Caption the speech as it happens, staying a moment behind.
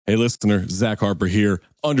Hey, listener, Zach Harper here.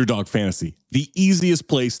 Underdog Fantasy, the easiest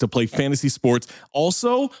place to play fantasy sports.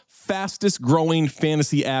 Also, fastest growing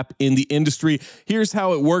fantasy app in the industry. Here's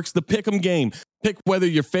how it works. The Pick'em game. Pick whether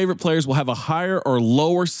your favorite players will have a higher or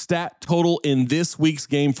lower stat total in this week's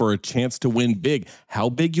game for a chance to win big. How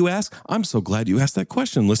big, you ask? I'm so glad you asked that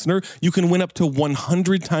question, listener. You can win up to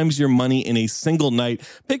 100 times your money in a single night.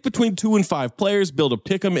 Pick between 2 and 5 players, build a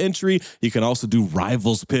Pick'em entry. You can also do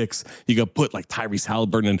rivals picks. You can put like Tyrese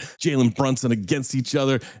Halliburton and Jalen Brunson against each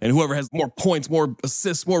other, and whoever has more points, more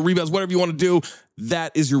assists, more rebounds, whatever you want to do,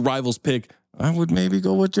 that is your rivals pick. I would maybe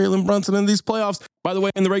go with Jalen Brunson in these playoffs. By the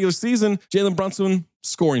way, in the regular season, Jalen Brunson,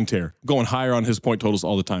 scoring tear, going higher on his point totals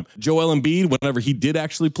all the time. Joel Embiid, whenever he did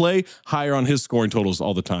actually play, higher on his scoring totals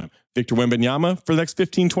all the time. Victor Wembanyama, for the next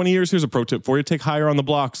 15, 20 years, here's a pro tip for you. Take higher on the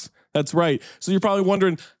blocks. That's right. So you're probably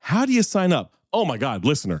wondering, how do you sign up? Oh my God,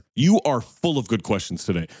 listener, you are full of good questions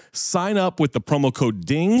today. Sign up with the promo code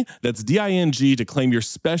DING, that's D-I-N-G, to claim your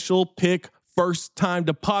special pick first time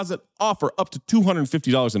deposit offer up to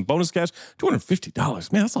 $250 in bonus cash.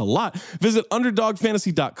 $250, man, that's a lot. Visit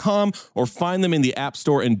underdogfantasy.com or find them in the App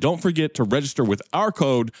Store. And don't forget to register with our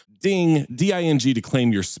code DING, D-I-N-G, to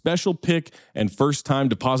claim your special pick and first time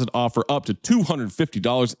deposit offer up to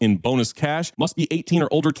 $250 in bonus cash. Must be 18 or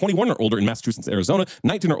older, 21 or older in Massachusetts, Arizona,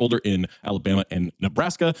 19 or older in Alabama and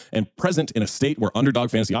Nebraska, and present in a state where Underdog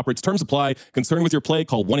Fantasy operates. Terms apply. Concerned with your play,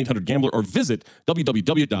 call 1-800-GAMBLER or visit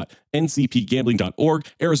www.ncpgambling.org.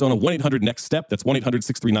 Arizona, 1-800-NEXT-STEP. That's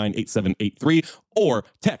 1-800-639-8783. Or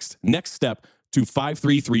text NEXT STEP to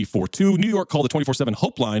 53342. New York, call the 24/7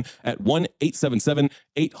 Hope line at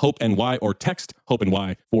 1-877-8-HOPE-NY or text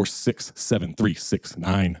HOPE-NY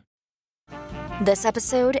 467-369. This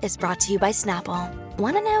episode is brought to you by Snapple.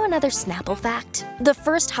 Want to know another Snapple fact? The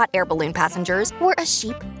first hot air balloon passengers were a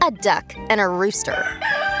sheep, a duck, and a rooster.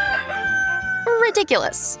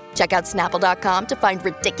 Ridiculous. Check out Snapple.com to find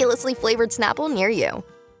ridiculously flavored Snapple near you.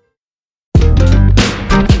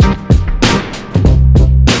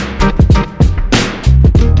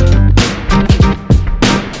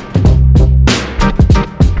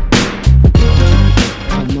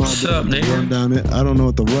 What's up, nigga? I don't know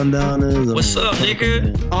what the rundown is. What's up,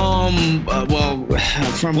 nigga?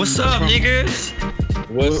 What's up, niggas?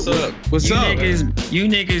 What's up? What's up? You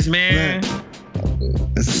niggas, man.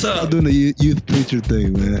 What's up? I'm doing the youth preacher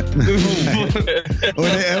thing, man.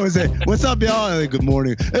 When they always say, "What's up, y'all?" Like, good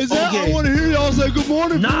morning. Is that, okay. I want to hear y'all say good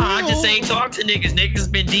morning. Nah, I just ain't talk to niggas.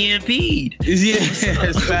 Niggas been DNP'd. Yeah,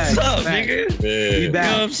 it's facts. What's up, nigga? Yeah. You know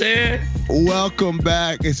what I'm saying? Welcome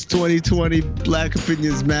back. It's 2020. Black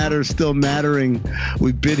Opinions Matter, still mattering.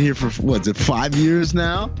 We've been here for, what's it, 5 years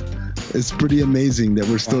now? It's pretty amazing that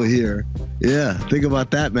we're still here. Yeah, think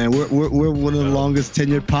about that, man. We're one of the longest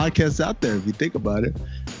tenured podcasts out there, if you think about it.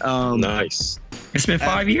 Nice. It's been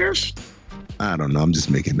 5 years? I don't know. I'm just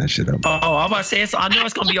making that shit up. Oh, I'm about to say, I know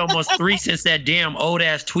it's going to be almost 3 since that damn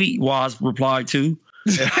old-ass tweet was replied to.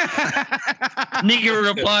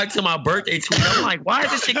 Nigga replied to my birthday tweet. I'm like, why is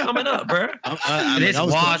this shit coming up, bro? This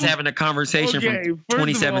was having a conversation from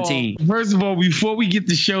 2017. First of all, before we get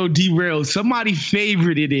the show derailed, somebody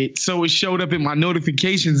favorited it, so it showed up in my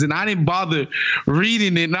notifications, and I didn't bother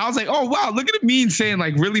reading it. And I was like, oh, wow, look at the meme saying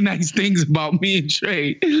like really nice things about me and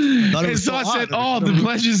Trey. And so I said, oh, the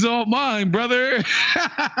pleasure's all mine, brother.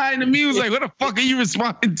 And the meme was like, what the fuck are you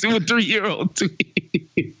responding to a 3-year-old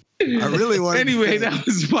tweet? I really wanted. Anyway, that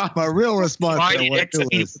was my real response.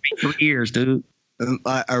 For years, dude.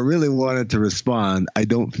 I really wanted to respond. I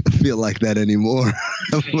don't feel like that anymore.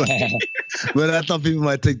 but I thought people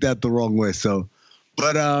might take that the wrong way. So,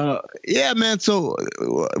 but yeah, man. So,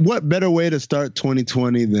 what better way to start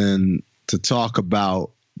 2020 than to talk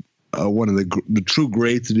about one of the true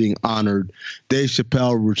greats being honored? Dave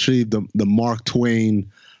Chappelle retrieved the Mark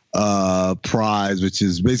Twain prize, which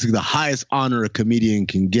is basically the highest honor a comedian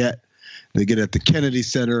can get. They get it at the Kennedy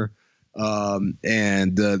Center, and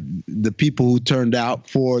the people who turned out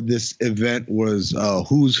for this event was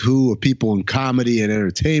who's who of people in comedy and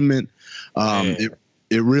entertainment. It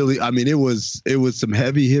really, I mean, it was some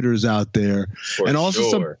heavy hitters out there, and also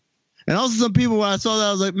some people. When I saw that,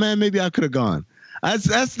 I was like, man, maybe I could have gone.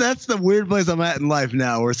 That's the weird place I'm at in life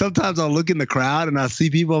now, where sometimes I'll look in the crowd and I see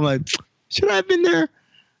people, I'm like, should I have been there?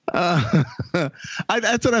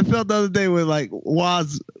 That's what I felt the other day with like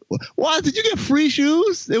Waz Why did you get free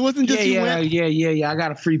shoes? It wasn't just Yeah. I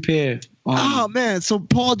got a free pair. Oh man! So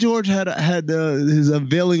Paul George had his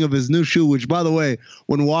unveiling of his new shoe, which, by the way,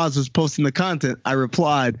 when Waz was posting the content, I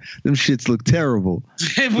replied, "Them shits look terrible."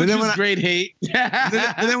 Which was great hate.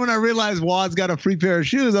 And then when I realized Waz got a free pair of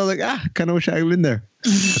shoes, I was like, kind of wish I had been there.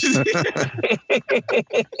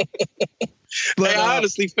 But I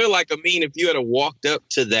honestly feel like, if you had walked up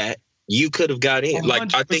to that, you could have got in.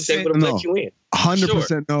 Like, I think they would have let you in.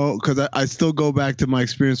 100% no, because I still go back to my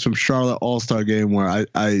experience from Charlotte All-Star Game where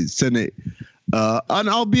I sent it, and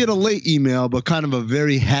albeit a late email, but kind of a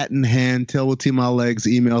very hat in hand, tail between my legs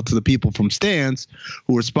email to the people from Stans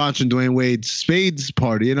who were sponsoring Dwayne Wade's Spades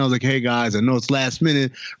party. And I was like, hey guys, I know it's last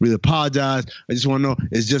minute. Really apologize. I just want to know,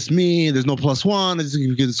 it's just me. There's no +1. If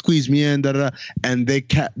you can squeeze me in, And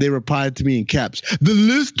they replied to me in caps, the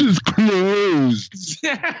list is closed.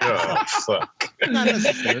 Oh, fuck. Not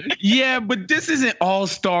necessary. Yeah, but this is an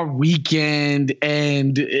All-Star weekend,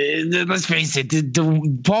 and let's face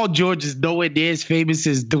it, Paul George is nowhere near as famous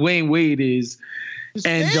as Dwayne Wade is,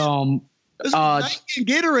 and Nike and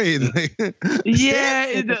Gatorade.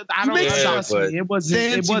 I don't trust me. It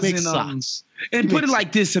wasn't. And put it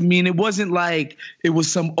like this, it wasn't like it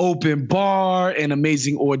was some open bar and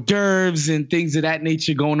amazing hors d'oeuvres and things of that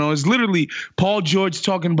nature going on. It's literally Paul George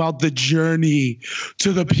talking about the journey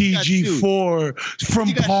to the PG4 from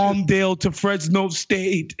Palmdale to Fresno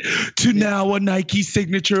State to now a Nike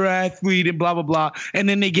signature athlete and blah, blah, blah. And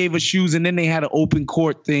then they gave us shoes, and then they had an open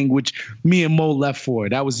court thing, which me and Mo left for.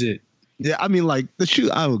 That was it. Yeah, like the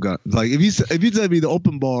shoe, I would go. Like if you tell me the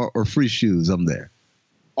open bar or free shoes, I'm there.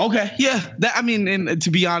 Okay, yeah. And to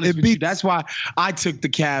be honest with you, that's why I took the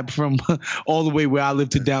cab from all the way where I live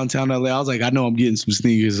to downtown LA. I was like, I know I'm getting some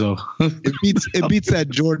sneakers, so it beats that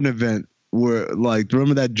Jordan event where, like,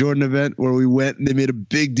 remember that Jordan event where we went and they made a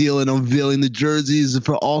big deal in unveiling the jerseys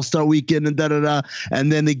for All-Star Weekend and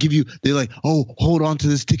and then they're like, oh, hold on to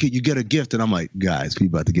this ticket, you get a gift. And I'm like, guys, we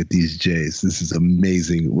about to get these J's. This is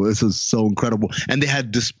amazing. This is so incredible. And they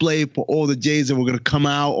had display for all the J's that were gonna come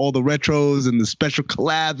out, all the retros and the special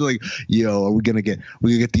collabs. Like, yo, we're gonna get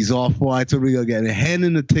these Off-Whites, what are we gonna get? And hand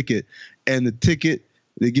in the ticket, and the ticket,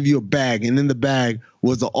 they give you a bag, and in the bag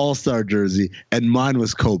was the All-Star jersey, and mine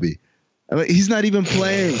was Kobe. I mean, he's not even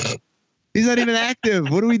playing. He's not even active.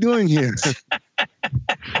 What are we doing here?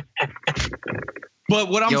 But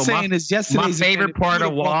what I'm saying is, yesterday's my favorite part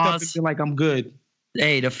of was like, I'm good.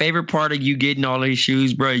 Hey, the favorite part of you getting all these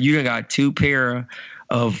shoes, bro. You got 2 pair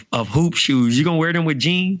of hoop shoes. You gonna wear them with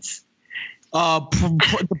jeans?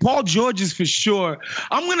 The Paul George's for sure.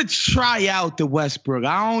 I'm gonna try out the Westbrook.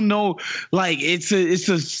 I don't know, like it's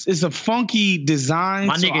a funky design.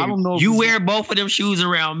 My nigga, I don't know. You wear both of them shoes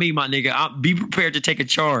around me, my nigga. I'll be prepared to take a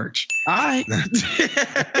charge. All right. I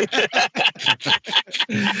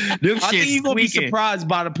think you're gonna be surprised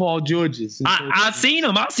by the Paul George's. I seen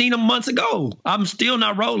them. I seen them months ago. I'm still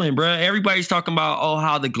not rolling, bro. Everybody's talking about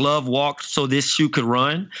how the glove walked so this shoe could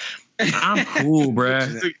run. I'm cool, bro.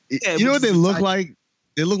 You know what they look like?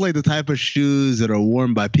 They look like the type of shoes that are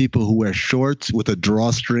worn by people who wear shorts with a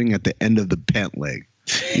drawstring at the end of the pant leg.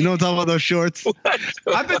 You know what I'm talking about, those shorts?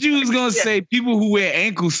 I thought you was going to say people who wear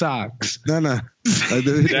ankle socks. No.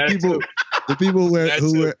 The people who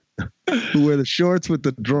wear the shorts with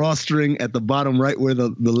the drawstring at the bottom right where the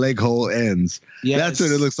leg hole ends. Yes. That's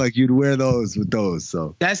what it looks like. You'd wear those with those.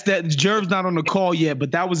 So that's that. Jerv's not on the call yet,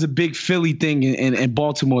 but that was a big Philly thing and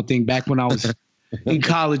Baltimore thing back when I was in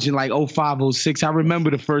college in like 05, 06. I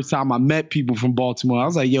remember the first time I met people from Baltimore. I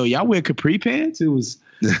was like, yo, y'all wear capri pants? It was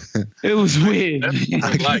weird.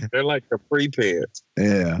 They're like capri pants.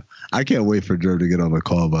 Yeah. I can't wait for Jerv to get on the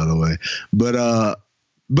call, by the way.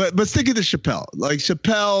 But sticking to Chappelle, like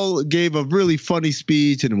Chappelle gave a really funny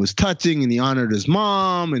speech and it was touching and he honored his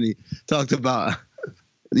mom and he talked about,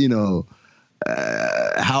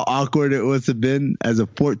 how awkward it must have been as a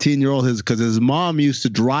 14-year-old because his mom used to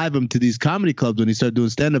drive him to these comedy clubs when he started doing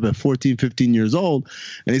stand-up at 14, 15 years old.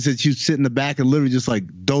 And he said she would sit in the back and literally just like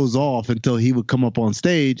doze off until he would come up on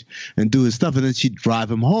stage and do his stuff. And then she'd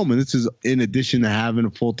drive him home. And this is in addition to having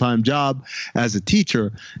a full-time job as a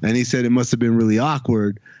teacher. And he said it must have been really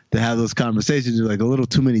awkward to have those conversations. You're like a little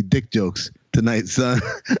too many dick jokes tonight, son.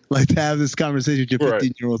 Like to have this conversation with your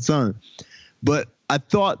 15-year-old son. But I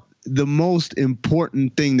thought the most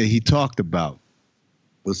important thing that he talked about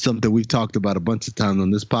was something we've talked about a bunch of times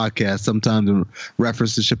on this podcast, sometimes in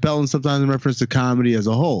reference to Chappelle and sometimes in reference to comedy as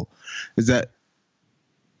a whole, is that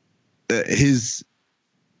his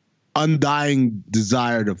undying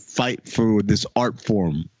desire to fight for this art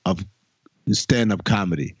form of stand-up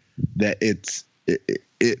comedy, that it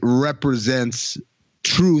represents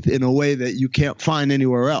truth in a way that you can't find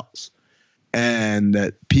anywhere else. And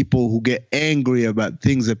that people who get angry about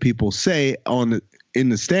things that people say in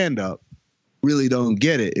the stand-up really don't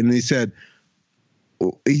get it. And he said,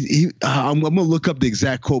 I'm going to look up the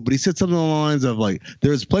exact quote, but he said something along the lines of like,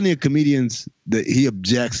 there's plenty of comedians that he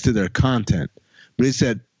objects to their content. But he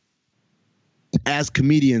said, as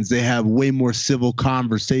comedians, they have way more civil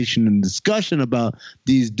conversation and discussion about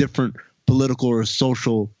these different political or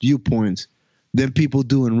social viewpoints than people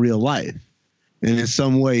do in real life. And in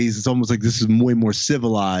some ways, it's almost like this is way more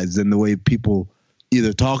civilized than the way people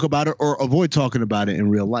either talk about it or avoid talking about it in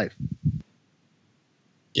real life.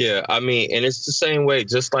 Yeah, I mean, and it's the same way,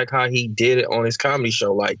 just like how he did it on his comedy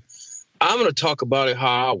show. Like, I'm going to talk about it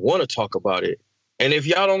how I want to talk about it. And if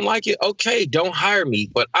y'all don't like it, okay, don't hire me.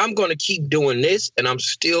 But I'm going to keep doing this, and I'm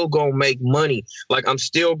still going to make money. Like, I'm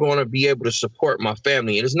still going to be able to support my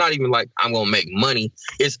family. And it's not even like I'm going to make money.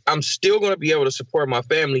 It's I'm still going to be able to support my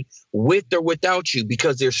family with or without you,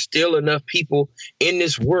 because there's still enough people in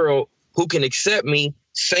this world who can accept me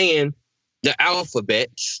saying the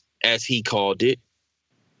alphabets, as he called it,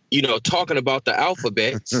 you know, talking about the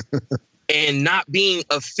alphabets and not being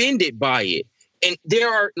offended by it. And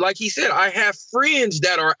there are, like he said, I have friends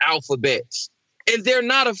that are alphabets, and they're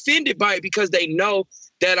not offended by it because they know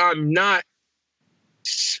that I'm not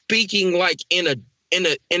speaking like in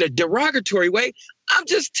a derogatory way. I'm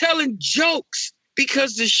just telling jokes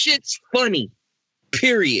because the shit's funny.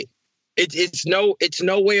 Period. It's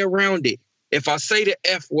no way around it. If I say the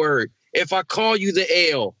F word, if I call you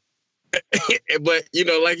the L, but you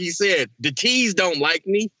know, like he said, the T's don't like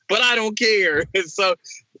me, but I don't care. And so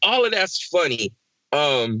all of that's funny.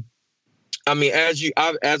 I mean,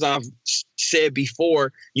 as I've said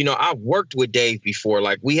before, you know, I've worked with Dave before.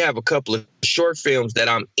 Like, we have a couple of short films that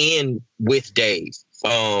I'm in with Dave.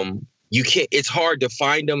 It's hard to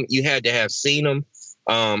find them. You had to have seen them.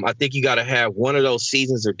 I think you got to have one of those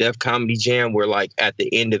seasons of Def Comedy Jam where, like, at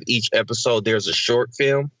the end of each episode, there's a short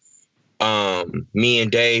film. Me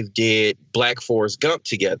and Dave did Black Forrest Gump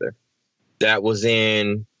together. That was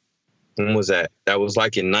when was that? That was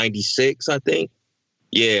like in 96, I think.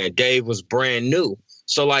 Yeah, Dave was brand new.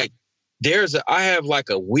 So like I have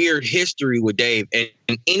like a weird history with Dave. And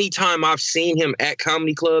anytime I've seen him at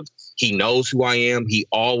comedy clubs, he knows who I am. He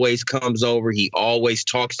always comes over. He always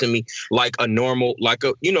talks to me like a normal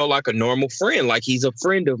friend, like he's a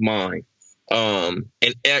friend of mine. And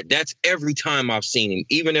that's every time I've seen him.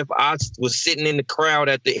 Even if I was sitting in the crowd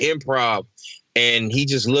at the Improv and he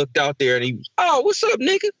just looked out there and he, oh, what's up,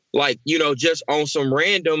 nigga? Like, you know, just on some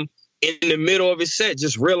random in the middle of his set,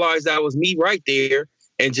 just realized that was me right there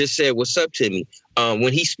and just said, what's up to me?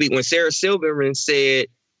 When Sarah Silverman said,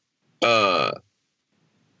 one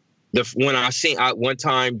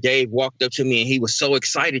time Dave walked up to me and he was so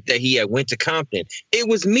excited that he had went to Compton. It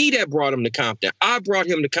was me that brought him to Compton. I brought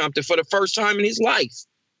him to Compton for the first time in his life.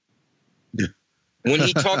 When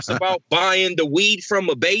he talks about buying the weed from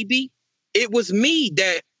a baby, it was me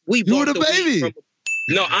that we bought the baby from.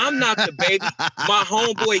 No, I'm not the baby. My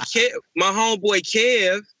homeboy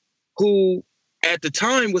Kev, who at the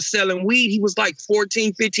time was selling weed, he was like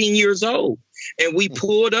 14, 15 years old. And we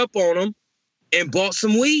pulled up on him and bought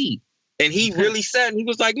some weed. And he really sat and he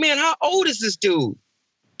was like, man, how old is this dude?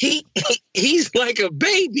 He's like a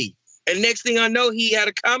baby. And next thing I know, he had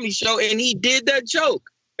a comedy show and he did that joke.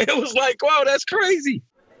 It was like, wow, that's crazy.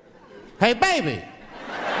 Hey, baby.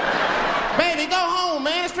 Baby, go home,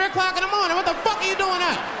 man. It's 3 o'clock in the morning. What the fuck are you doing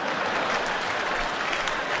up?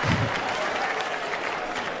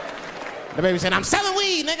 The baby said, I'm selling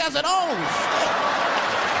weed, nigga. I said, oh, shit.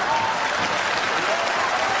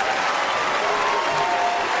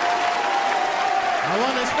 I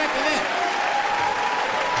wasn't expecting that.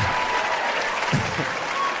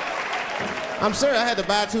 I'm sorry, I had to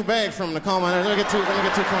buy 2 bags from the calm. Let me get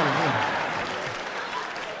 220.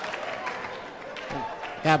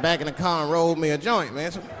 Got back in the car and rolled me a joint,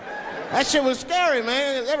 man. So, that shit was scary,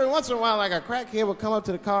 man. Every once in a while, like a crackhead would come up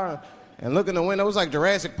to the car and look in the window. It was like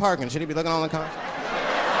Jurassic Park, and should he be looking on the car?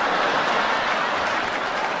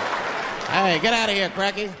 Hey, get out of here,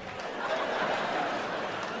 cracky.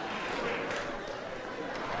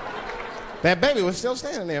 That baby was still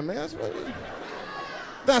standing there, man.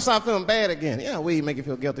 Then I started feeling bad again. Yeah, weed make you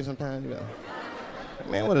feel guilty sometimes. You know.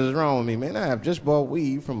 Man, what is wrong with me, man? I have just bought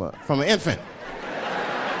weed from an infant.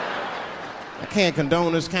 I can't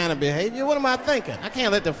condone this kind of behavior. What am I thinking? I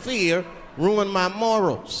can't let the fear ruin my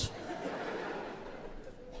morals.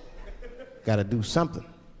 Gotta do something.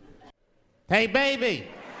 Hey, baby.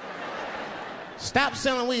 Stop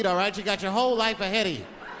selling weed, all right? You got your whole life ahead of you.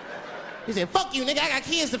 He said, fuck you, nigga. I got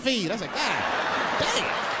kids to feed. I said, God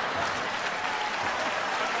damn.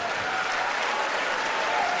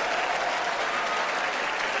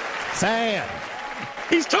 Sad.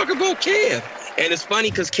 He's talking about Kev. And it's funny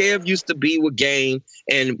because Kev used to be with Game.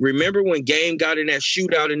 And remember when Game got in that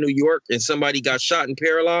shootout in New York and somebody got shot and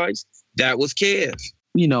paralyzed? That was Kev.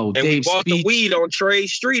 You know, and Dave's we bought the weed on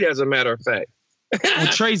Trey's street, as a matter of fact. On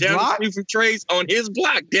Trey's down block? the street from Trey's, on his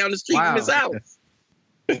block, down the street from his house.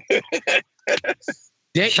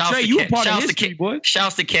 Trey, you a part of history, boy.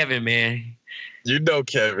 Shouts to Kevin, man. You know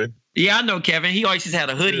Kevin. Yeah, I know Kevin. He always just had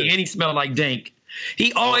a hoodie and he smelled like dank.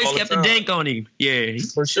 He always kept the dank on him. Yeah.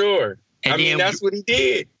 For sure. And I mean, that's what he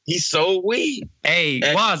did. He sold weed. Hey,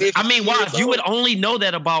 Waz, you would only know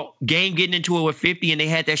that about Game getting into it with 50 and they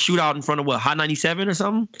had that shootout in front of Hot 97 or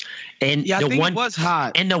something? And yeah, I think it was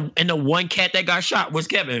Hot. And the one cat that got shot was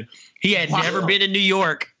Kevin. He had never been in New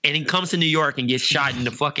York, and he comes to New York and gets shot in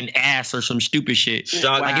the fucking ass or some stupid shit.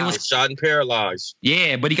 Shot and paralyzed.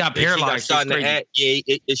 Yeah, but he got paralyzed. He got shot in the ass. Yeah,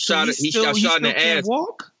 he got shot in the ass.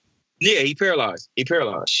 Walk? Yeah, he paralyzed.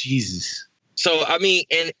 Jesus. So, I mean,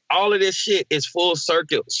 and all of this shit is full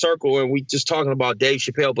circle, and we just talking about Dave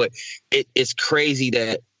Chappelle, but it's crazy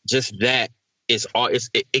that just that is all.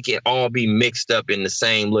 It can all be mixed up in the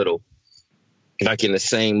same little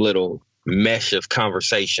mesh of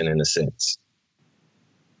conversation, in a sense.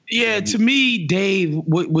 Yeah, to me, Dave,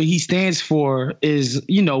 what he stands for is,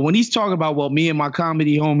 you know, when he's talking about, well, me and my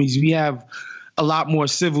comedy homies, we have a lot more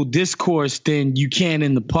civil discourse than you can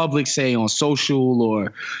in the public, say on social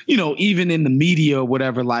or, you know, even in the media or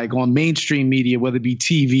whatever, like on mainstream media, whether it be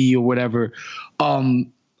TV or whatever. I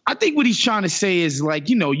think what he's trying to say is, like,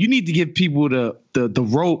 you know, you need to give people the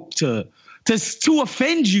rope to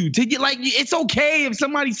offend you, to get, like, it's okay if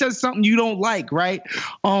somebody says something you don't like, right?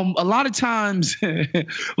 A lot of times,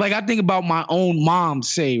 like, I think about my own mom,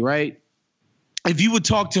 say, right? If you would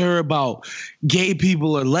talk to her about gay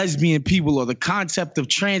people or lesbian people or the concept of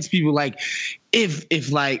trans people, like, if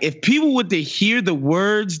people were to hear the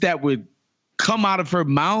words that would come out of her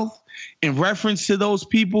mouth in reference to those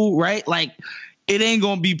people, right? Like, it ain't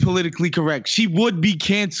gonna be politically correct. She would be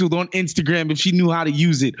canceled on Instagram if she knew how to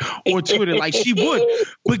use it, or Twitter, like she would.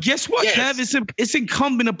 But guess what, yes. Kev? It's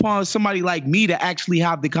incumbent upon somebody like me to actually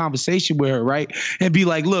have the conversation with her, right? And be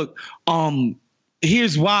like, look,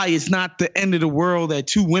 here's why it's not the end of the world that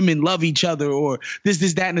two women love each other or this,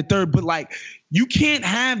 that, and the third. But, like, you can't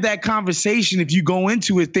have that conversation if you go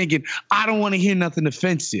into it thinking, I don't want to hear nothing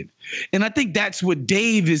offensive. And I think that's what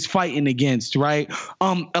Dave is fighting against, right?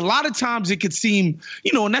 A lot of times it could seem,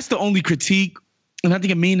 you know, and that's the only critique. And I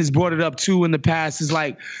think Amin has brought it up too in the past, is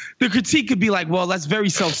like the critique could be like, well, that's very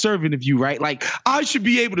self-serving of you, right? Like, I should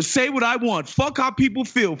be able to say what I want. Fuck how people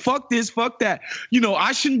feel. Fuck this, fuck that. You know,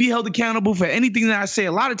 I shouldn't be held accountable for anything that I say.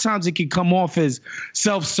 A lot of times it can come off as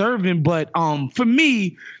self-serving. But for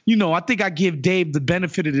me, you know, I think I give Dave the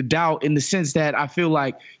benefit of the doubt in the sense that I feel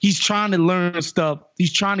like he's trying to learn stuff.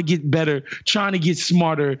 He's trying to get better, trying to get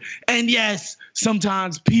smarter. And yes,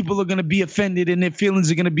 sometimes people are going to be offended and their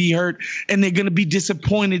feelings are going to be hurt and they're going to be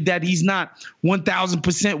disappointed that he's not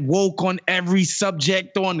 1000% woke on every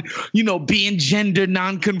subject, on, you know, being gender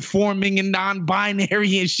non-conforming and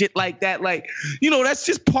non-binary and shit like that. Like, you know, that's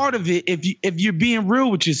just part of it. If you're being real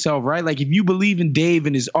with yourself, right? Like, if you believe in Dave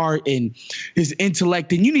and his art and his intellect,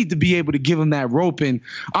 then you need to be able to give him that rope. And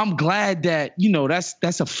I'm glad that, you know,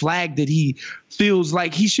 that's a flag that he feels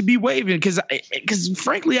like he should be waving, because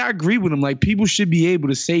frankly, I agree with him. Like, people should be able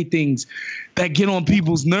to say things that get on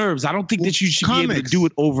people's nerves. I don't think that you should be able to do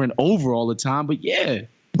it over and over all the time, but yeah.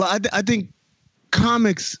 But I think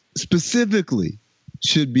comics specifically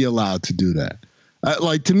should be allowed to do that.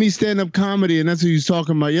 Like, to me, stand-up comedy, and that's what he was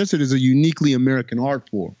talking about yesterday, is a uniquely American art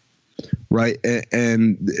form, right?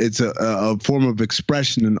 And it's a form of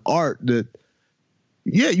expression and art that,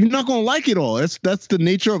 yeah, you're not going to like it all. That's the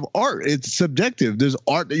nature of art. It's subjective. There's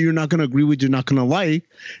art that you're not going to agree with, you're not going to like.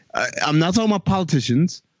 I'm not talking about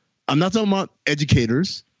politicians. I'm not talking about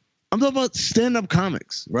educators. I'm talking about stand-up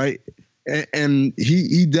comics, right? And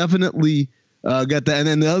he definitely got that. And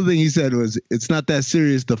then the other thing he said was, it's not that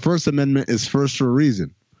serious. The First Amendment is first for a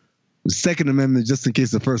reason. The Second Amendment, just in case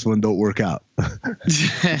the first one don't work out.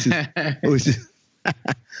 which is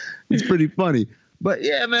it's pretty funny. But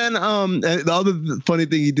yeah, man. The other funny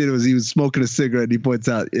thing he did was he was smoking a cigarette. And he points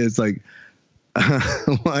out, it's like,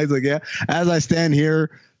 he's like, yeah, as I stand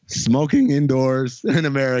here smoking indoors in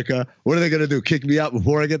America, what are they gonna do? Kick me out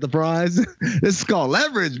before I get the prize? This is called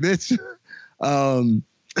leverage, bitch.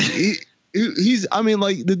 He's, I mean,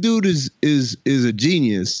 like, the dude is a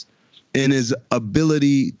genius in his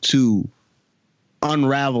ability to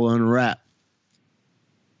unwrap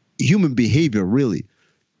human behavior, really.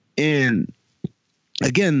 And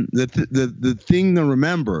again, the thing to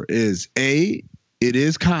remember is, A, it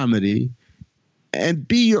is comedy, and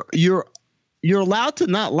B, you're allowed to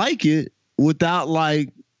not like it without like,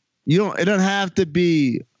 it doesn't have to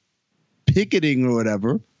be picketing or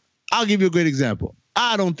whatever. I'll give you a great example.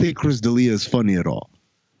 I don't think Chris D'Elia is funny at all.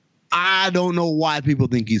 I don't know why people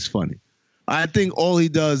think he's funny. I think all he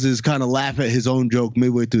does is kind of laugh at his own joke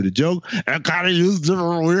midway through the joke and kind of use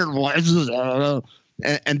different weird voices.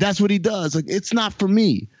 And that's what he does. Like, it's not for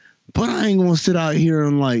me. But I ain't going to sit out here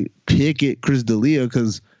and like pick at Chris D'Elia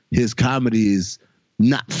because his comedy is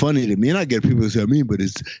not funny to me. And I get people who say, but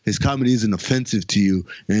his comedy isn't offensive to you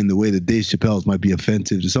in the way that Dave Chappelle's might be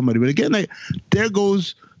offensive to somebody. But again, like, there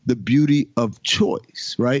goes the beauty of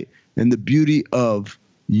choice, right? And the beauty of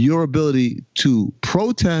your ability to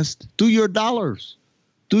protest through your dollars,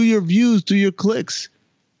 through your views, through your clicks,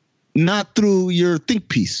 not through your think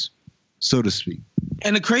piece, so to speak.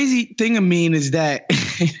 And the crazy thing, Amin, is that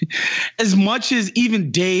as much as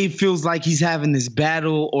even Dave feels like he's having this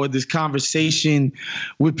battle or this conversation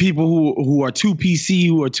with people who are too PC,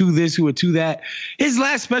 who are too this, who are too that, his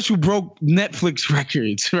last special broke Netflix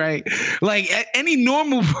records, right? Like any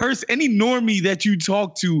normal person, any normie that you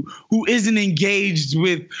talk to who isn't engaged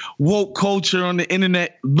with woke culture on the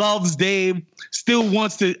internet loves Dave, still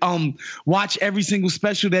wants to watch every single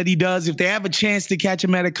special that he does. If they have a chance to catch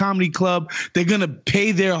him at a comedy club, they're going to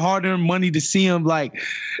pay their hard-earned money to see him. Like,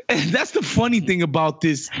 that's the funny thing about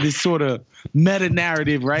this sort of meta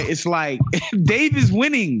narrative, right? It's like Dave is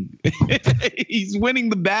winning. He's winning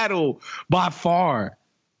the battle by far.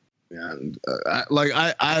 Yeah, I don't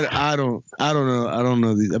know. I don't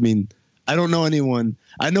know these. I mean, I don't know anyone.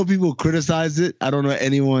 I know people criticize it. I don't know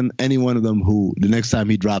any one of them who the next time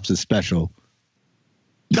he drops a special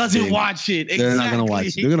doesn't watch it. They're not gonna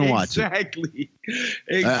watch it. They're gonna watch it. Exactly.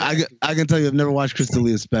 I can tell you, I've never watched Chris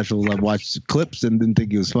D'Elia's specials. I've watched clips and didn't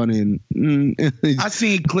think he was funny. And I've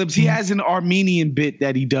seen clips. He has an Armenian bit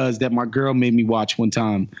that he does that my girl made me watch one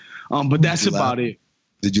time. But that's about it.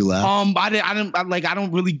 Did you laugh? I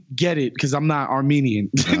don't really get it because I'm not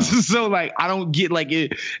Armenian. So like, I don't get like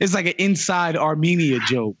it. It's like an inside Armenia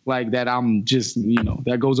joke like that. I'm just,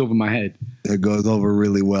 that goes over my head. It goes over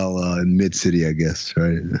really well in Mid-City, I guess,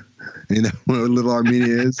 right? You know where Little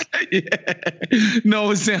Armenia is? Yeah.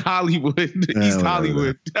 No, it's in Hollywood. East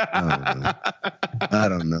Hollywood. I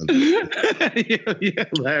don't know.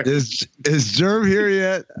 Yeah, is Jerv here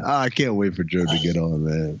yet? I can't wait for Jerv to get on,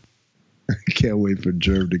 man. I can't wait for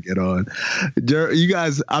Jerv to get on. You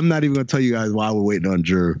guys, I'm not even going to tell you guys why we're waiting on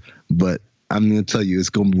Jerv, but I'm going to tell you it's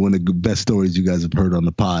going to be one of the best stories you guys have heard on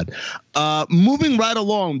the pod. Moving right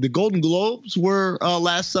along, the Golden Globes were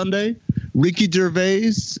last Sunday. Ricky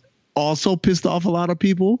Gervais also pissed off a lot of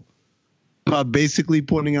people by basically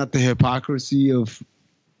pointing out the hypocrisy of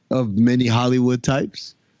many Hollywood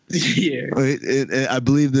types. Yeah. I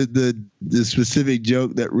believe that the specific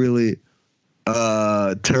joke that really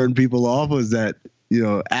turned people off was that,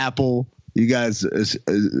 Apple, you guys,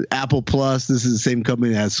 Apple Plus, this is the same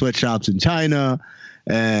company that has sweatshops in China,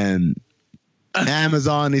 and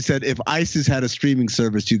Amazon. He said if ISIS had a streaming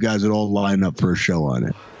service, you guys would all line up for a show on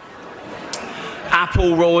it.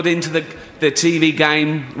 Apple roared into the TV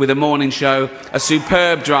game with a morning show, a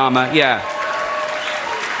superb drama,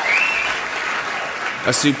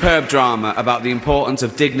 a superb drama about the importance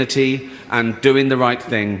of dignity and doing the right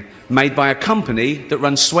thing, made by a company that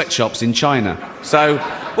runs sweatshops in China. So,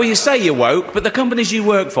 well, you say you're woke, but the companies you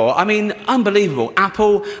work for, I mean, unbelievable.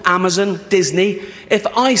 Apple, Amazon, Disney. If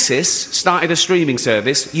ISIS started a streaming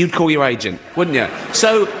service, you'd call your agent, wouldn't you?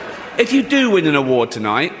 So, if you do win an award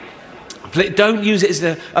tonight, don't use it as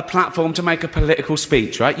a platform to make a political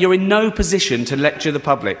speech, right? You're in no position to lecture the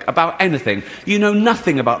public about anything. You know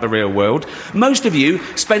nothing about the real world. Most of you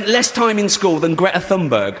spent less time in school than Greta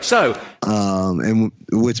Thunberg. So, and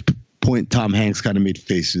which point Tom Hanks kind of made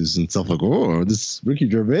faces and stuff like, oh, this Ricky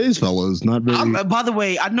Gervais fellow is not very. By the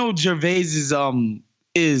way, I know Gervais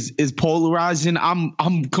is polarizing.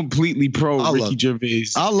 I'm completely pro Ricky Gervais.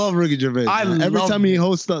 I love Ricky Gervais. Every time he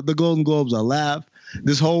hosts the Golden Globes, I laugh.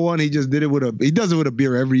 This whole one, he just did it he does it with a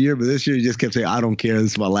beer every year, but this year he just kept saying, I don't care.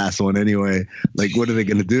 This is my last one anyway. Like, what are they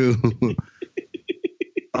going to do?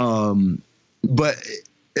 But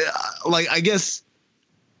like, I guess,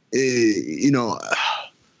 in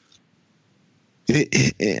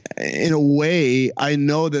a way, I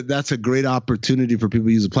know that that's a great opportunity for people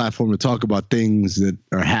to use a platform to talk about things that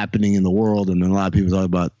are happening in the world. And a lot of people talk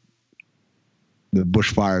about the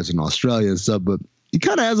bushfires in Australia and stuff, but he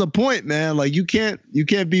kind of has a point, man. Like, you can't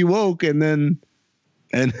be woke and then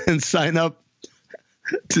sign up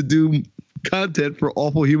to do content for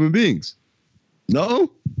awful human beings. No?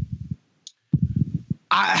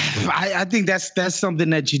 I think that's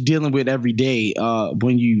something that you're dealing with every day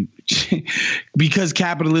when you because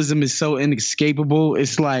capitalism is so inescapable,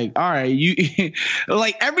 it's like, all right, you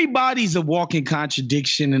like everybody's a walking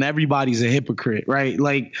contradiction and everybody's a hypocrite, right?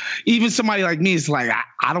 Like even somebody like me is like,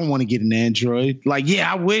 I don't want to get an Android. Like,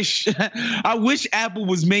 yeah, I wish Apple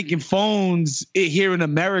was making phones here in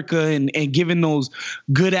America and giving those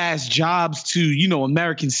good ass jobs to, you know,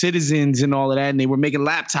 American citizens and all of that. And they were making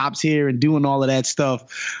laptops here and doing all of that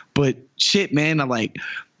stuff. But shit, man,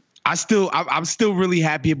 I'm still really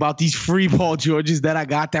happy about these free Paul Georges that I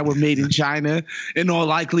got that were made in China, in all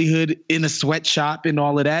likelihood in a sweatshop and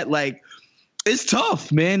all of that. Like, it's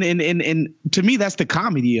tough, man. And to me, that's the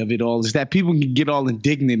comedy of it all, is that people can get all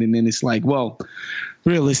indignant. And then it's like, well,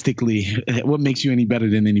 realistically, what makes you any better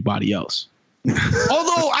than anybody else?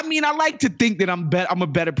 Although, I mean, I like to think that I'm a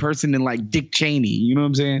better person than like Dick Cheney. You know what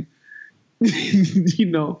I'm saying? You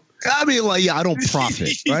know? I mean, like, yeah, I don't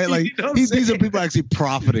profit, right? Like, You know these are people actually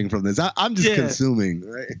profiting from this. I'm just consuming,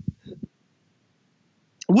 right?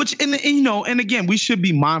 Which, and you know, and again, we should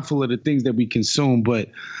be mindful of the things that we consume, but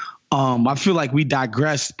I feel like we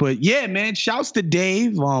digressed. But yeah, man, shouts to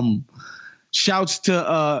Dave. Shouts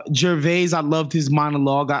to Gervais. I loved his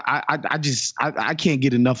monologue. I can't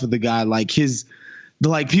get enough of the guy. Like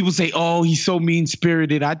people say, oh, he's so mean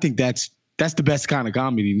spirited. I think that's the best kind of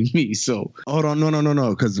comedy to me. So hold on, no,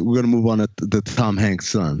 because we're gonna move on to the Tom Hanks'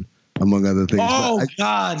 son, among other things. Oh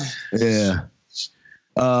God. Yeah.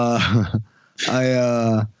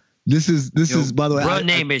 This is by the way. Real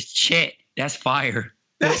name is Chet. That's fire.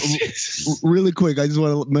 Really quick, I just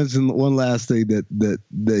want to mention one last thing that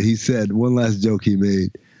he said. One last joke he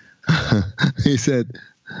made. He said,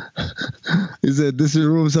 in this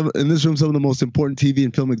room, some of the most important TV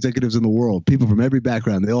and film executives in the world, people from every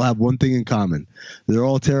background, they all have one thing in common. They're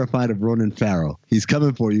all terrified of Ronan Farrow. He's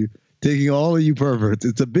coming for you, taking all of you perverts.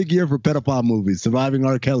 It's a big year for pedophile movies. Surviving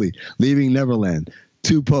R. Kelly, Leaving Neverland,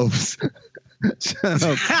 Two Popes. Shut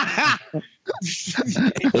up.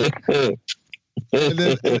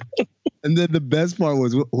 and then the best part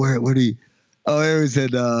was where he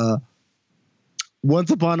said,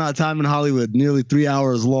 once upon a time in Hollywood, nearly 3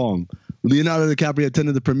 hours long. Leonardo DiCaprio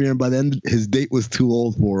attended the premiere, and by the end, his date was too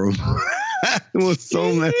old for him. It was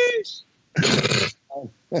so messy.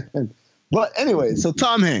 But anyway, so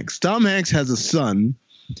Tom Hanks. Tom Hanks has a son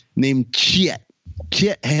named Chet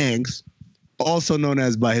Hanks, also known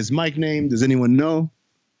as by his mic name. Does anyone know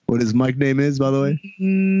what his mic name is, by the way?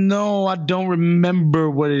 No, I don't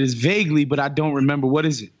remember what it is vaguely, but I don't remember. What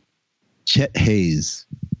is it? Chet Hayes.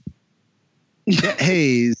 Chet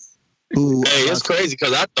Hayes. Who? Hey, it's crazy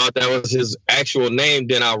because I thought that was his actual name.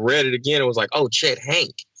 Then I read it again. It was like, oh, Chet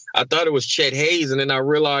Hank. I thought it was Chet Hayes, and then I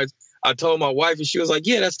realized. I told my wife, and she was like,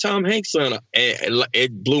 "Yeah, that's Tom Hanks' son." And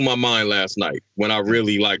it blew my mind last night when I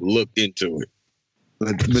really looked into it.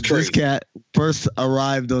 But this cat first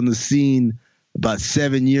arrived on the scene about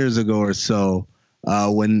 7 years ago or so,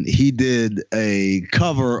 when he did a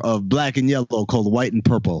cover of Black and Yellow called White and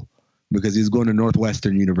Purple, because he was going to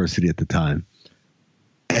Northwestern University at the time.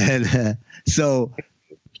 And so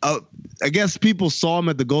I guess people saw him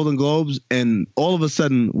at the Golden Globes, and all of a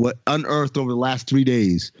sudden what unearthed over the last 3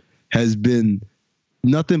 days has been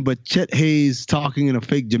nothing but Chet Hayes talking in a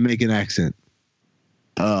fake Jamaican accent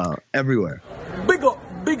everywhere.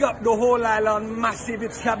 Big up the whole island, massive.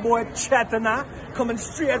 It's your boy Chetana, coming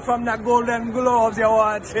straight from the Golden Globes, you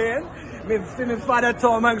want to me father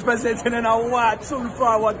Tom Hanks presenting in a what soon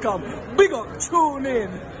forward come. Big up, tune in.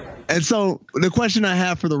 And so the question I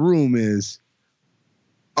have for the room is,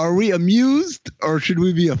 are we amused or should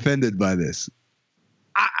we be offended by this?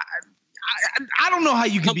 I don't know how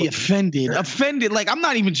you can be offended. Offended, like I'm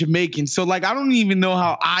not even Jamaican, so like I don't even know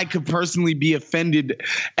how I could personally be offended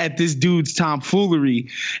at this dude's tomfoolery.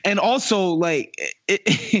 And also, like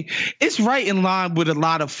it's right in line with a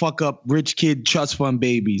lot of fuck up rich kid trust fund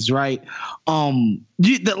babies, right? And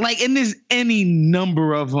there's any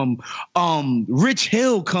number of them. Rich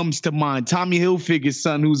Hill comes to mind. Tommy Hilfiger's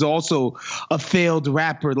son, who's also a failed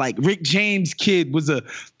rapper. Like Rick James' kid was a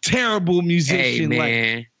terrible musician. Hey,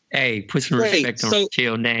 man. Hey, put some respect on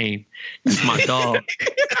Chill name. That's my dog.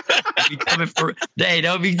 Don't be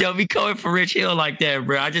coming for Rich Hill like that,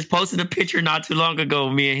 bro. I just posted a picture not too long ago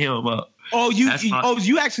of me and him.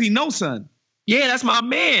 You actually know, son? Yeah, that's my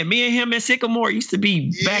man. Me and him and Sycamore used to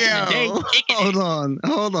be back in the day.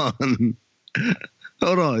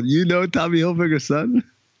 Hold on. You know Tommy Hilfiger's son?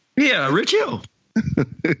 Yeah, Rich Hill.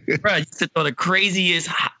 Bro, I used to throw the craziest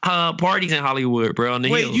parties in Hollywood, bro. On the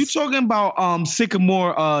hills. Wait, you talking about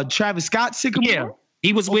Sycamore? Travis Scott Sycamore? Yeah,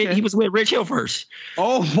 he was with Rich Hill first.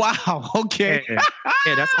 Oh wow, okay.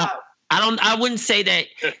 Yeah, that's. I wouldn't say that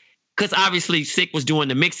because obviously Sick was doing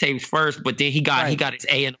the mixtapes first, but then he got his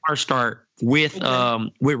A&R start with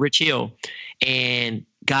Rich Hill, and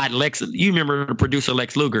got Lex. You remember the producer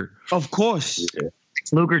Lex Luger? Of course.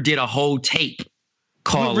 Lex Luger did a whole tape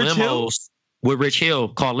called Limos with Rich Hill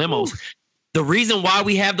called Limos. The reason why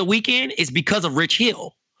we have The Weeknd is because of Rich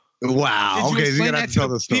Hill. Wow. Okay, so you're gonna have to tell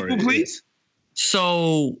the story, people, please.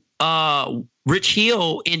 So Rich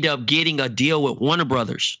Hill ended up getting a deal with Warner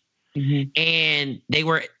Brothers. And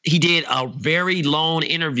he did a very long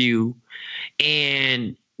interview,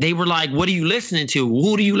 and they were like, "What are you listening to?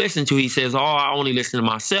 Who do you listen to?" He says, "Oh, I only listen to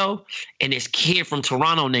myself and this kid from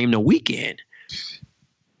Toronto named The Weeknd."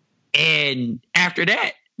 And after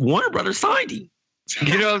that, Warner Brothers signed him.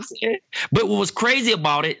 You know what I'm saying? But what was crazy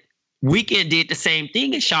about it, Weeknd did the same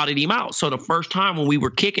thing and shouted him out. So the first time when we were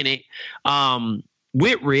kicking it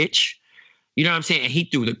with Rich, you know what I'm saying? And he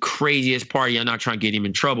threw the craziest party. I'm not trying to get him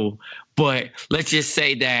in trouble, but let's just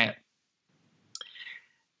say that,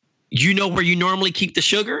 you know where you normally keep the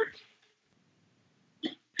sugar?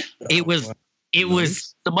 It was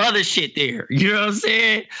some other shit there. You know what I'm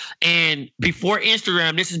saying? And before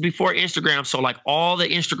Instagram, this is before Instagram. So like all the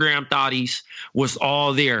Instagram thotties was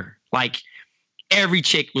all there. Like every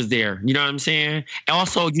chick was there. You know what I'm saying? And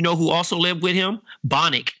also, you know who also lived with him?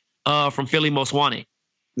 Bonic from Philly Most Wanted.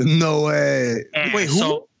 No way. And wait, who?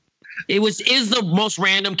 So it was the most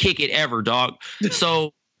random kick it ever, dog.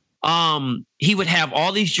 So he would have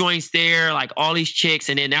all these joints there, like all these chicks,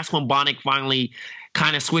 and then that's when Bonic finally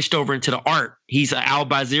kind of switched over into the art. He's an Al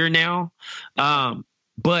Bazir now.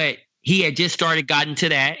 But he had just gotten to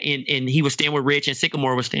that, and he was staying with Rich, and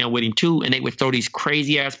Sycamore was staying with him too, and they would throw these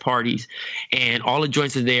crazy ass parties, and all the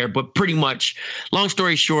joints are there. But pretty much, long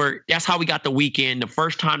story short, that's how we got The Weeknd. The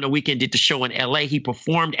first time The Weeknd did the show in LA, he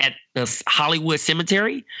performed at the Hollywood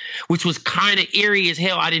Cemetery, which was kind of eerie as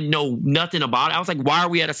hell. I didn't know nothing about it. I was like, why are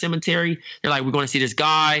we at a cemetery? They're like, we're going to see this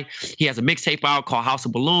guy. He has a mixtape out called House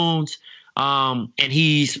of Balloons, and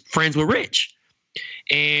he's friends with Rich.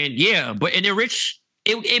 And yeah, and then Rich,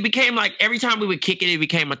 it became like every time we would kick it, it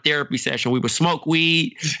became a therapy session. We would smoke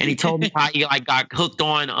weed, and he told me how he like got hooked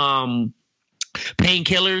on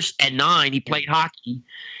painkillers at 9. He played hockey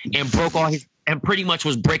and broke all his, and pretty much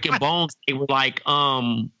was breaking bones. They were like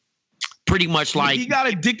pretty much like he got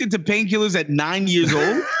addicted to painkillers at 9 years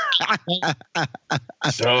old.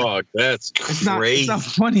 Dog, that's crazy. It's not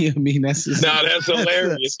funny. I mean, that's just, that's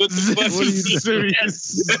hilarious. What the fuck is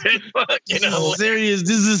serious? Serious.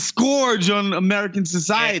 This is a scourge on American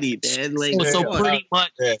society, man. Like, so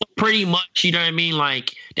pretty much, you know what I mean?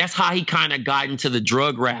 Like, that's how he kind of got into the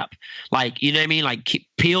drug rap. Like, you know what I mean? Like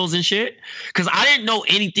pills and shit. Because I didn't know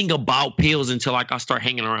anything about pills until like I started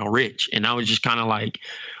hanging around Rich, and I was just kind of like,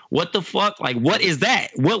 what the fuck? Like, what is that?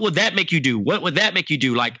 What would that make you do? What would that make you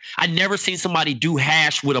do? Like, I'd never seen somebody do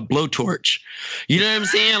hash with a blowtorch. You know what I'm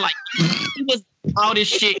saying? Like, it was all this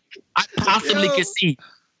shit I possibly could see.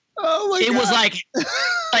 Oh my God. It was like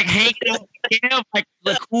hanging out with him, like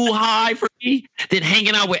the cool high for me. Then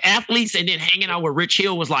hanging out with athletes, and then hanging out with Rich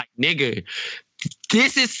Hill was like, nigga,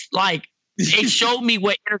 this is like, it showed me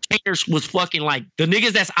what entertainers was fucking like. The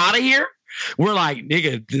niggas that's out of here, we're like,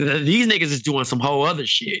 nigga, these niggas is doing some whole other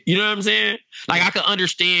shit. You know what I'm saying? Like, I could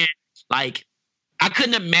understand, like, I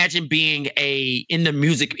couldn't imagine being in the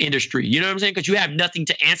music industry. You know what I'm saying? Because you have nothing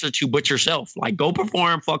to answer to but yourself. Like, go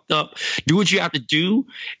perform fucked up, do what you have to do.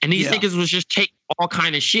 And these niggas was just taking all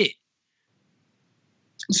kind of shit.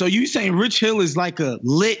 So you saying Rich Hill is like a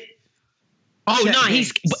lit? Oh, no,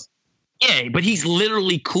 but he's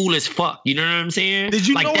literally cool as fuck. You know what I'm saying? Did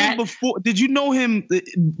you like know that? him before? Did you know him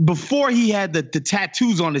before he had the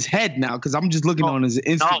tattoos on his head now? Because I'm just looking on his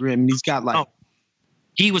Instagram, and he's got like.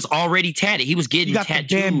 He was already tatted. He was getting tattooed.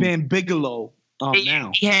 The Bam Bam Bigelow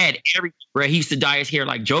now. He had everything, bro. He used to dye his hair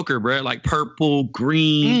like Joker, bro, like purple,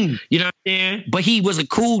 green. You know what I'm saying? But he was a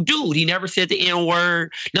cool dude. He never said the N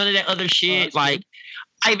word, none of that other shit. Like,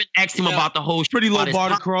 I even asked him about the whole shit. Pretty low bar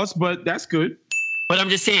to cross, but that's good. But I'm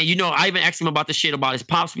just saying, you know, I even asked him about the shit about his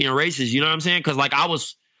pops being racist. You know what I'm saying? Because like I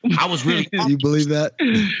was really. You believe that?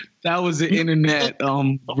 That was an internet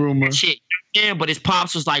rumor. Shit, yeah. But his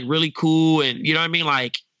pops was like really cool, and you know what I mean,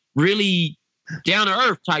 like really down to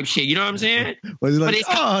earth type shit. You know what I'm saying? Was he like,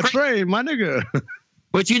 Trey, my nigga?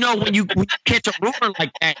 But you know, when you catch a rumor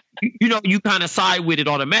like that, you know, you kind of side with it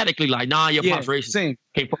automatically. Like, nah, your pop's racist. Same.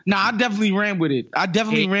 Nah, I definitely ran with it. I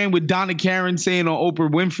definitely ran with Donna Karen saying on Oprah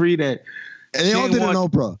Winfrey that. And they all did it on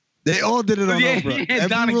Oprah. They all did it on Oprah. Yeah,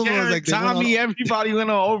 Donna Karen, like Tommy, everybody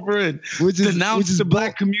went on Oprah and denounced the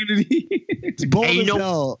black community. It's bold as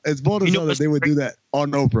hell. It's bold as hell that they would do that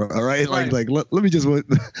on Oprah. All right, like let me go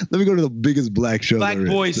to the biggest black show. Black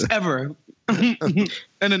voice ever. and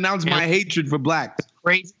announce my hatred for blacks.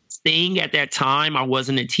 Crazy thing at that time, I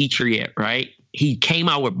wasn't a teacher yet, right? He came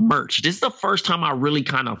out with merch. This is the first time I really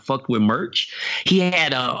kind of fucked with merch. He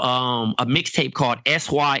had a mixtape called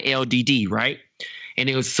SYLDD, right? And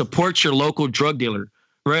it was support your local drug dealer.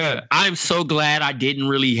 Bruh, I'm so glad I didn't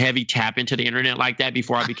really heavy tap into the internet like that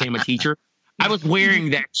before I became a teacher. I was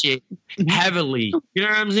wearing that shit heavily. You know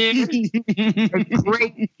what I'm saying? It's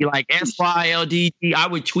great. Like SYLDD. I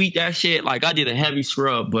would tweet that shit like I did a heavy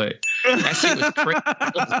scrub, but that shit was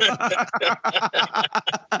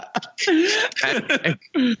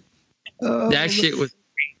crazy. That shit was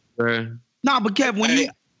crazy, bro. Nah, but Kev,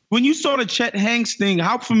 when you saw the Chet Hanks thing,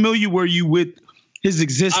 how familiar were you with his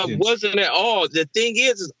existence? I wasn't at all. The thing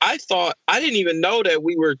is I didn't even know that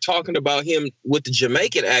we were talking about him with the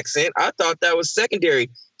Jamaican accent. I thought that was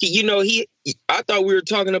secondary. I thought we were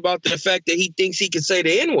talking about the fact that he thinks he can say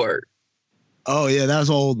the N-word. Oh yeah,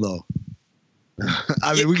 that's old though.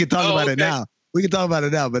 I mean, we can talk about it now. We can talk about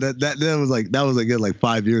it now, but that was like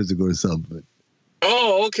 5 years ago or something.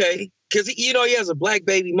 Oh, okay. Because he has a black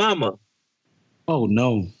baby mama. Oh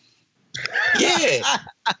no. Yeah.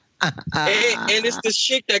 and it's this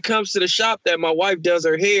chick that comes to the shop that my wife does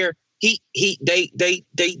her hair. They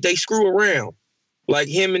screw around, like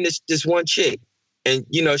him and this one chick, and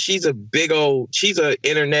she's a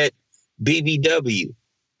internet BBW,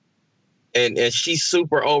 and she's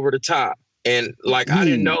super over the top, and like I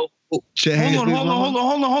didn't know. Hold on.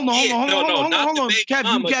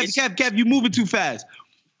 Kev, you moving too fast.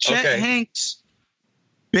 Chet Hanks,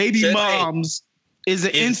 baby moms, is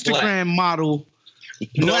an Instagram model.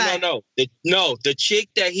 No. The chick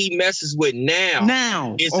that he messes with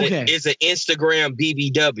now is an Instagram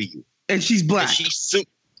BBW, and she's black.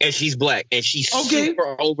 And she's black, and she's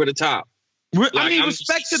super over the top.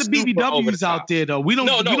 Respect to the BBWs out there, though. We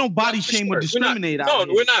don't body shame or discriminate.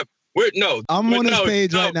 We're not. I'm on his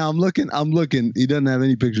page right now. I'm looking. He doesn't have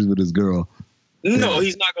any pictures with his girl. No,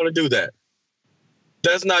 he's not going to do that.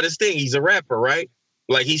 That's not his thing. He's a rapper, right?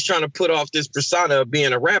 Like he's trying to put off this persona of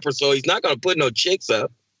being a rapper, so he's not going to put no chicks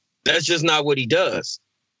up. That's just not what he does.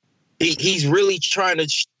 He's really trying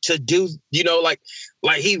to do, like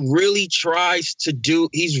he really tries to do.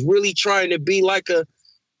 He's really trying to be like a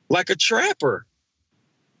trapper,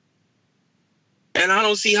 and I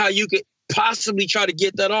don't see how you could possibly try to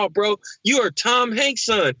get that off, bro. You are Tom Hanks'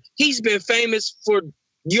 son. He's been famous for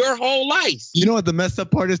your whole life. You know what the messed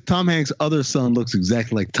up part is? Tom Hanks' other son looks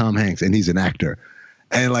exactly like Tom Hanks, and he's an actor.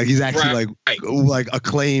 And like he's actually like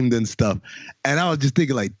acclaimed and stuff. And I was just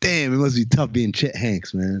thinking like, damn, it must be tough being Chet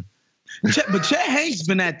Hanks, man. But Chet Hanks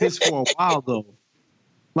been at this for a while though.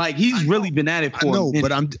 Like he's really been at it for a minute.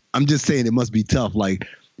 But I'm just saying it must be tough. Like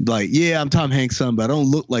yeah, I'm Tom Hanks' son, but I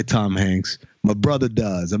don't look like Tom Hanks. My brother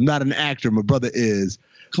does. I'm not an actor. My brother is.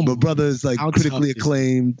 My brother is like critically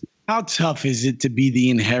acclaimed. How tough is it to be the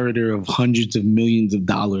inheritor of hundreds of millions of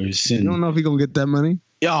dollars? You don't know if he's gonna get that money.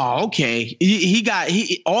 Oh, okay. He got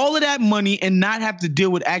all of that money and not have to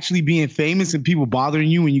deal with actually being famous and people bothering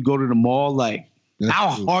you when you go to the mall. Like, how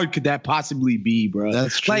hard could that possibly be, bro?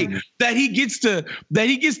 That's true. Like that he gets to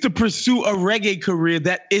pursue a reggae career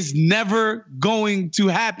that is never going to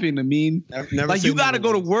happen. I mean, like you got to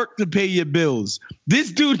go to work to pay your bills.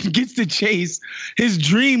 This dude gets to chase his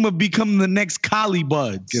dream of becoming the next Collie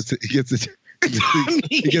Buds. He gets to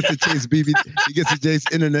chase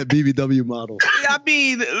internet BBW model. I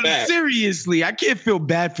mean, seriously, I can't feel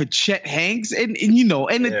bad for Chet Hanks, and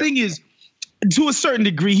the thing is, to a certain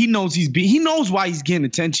degree, he knows why he's getting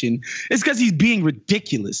attention. It's because he's being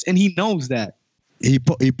ridiculous, and he knows that. He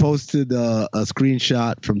posted a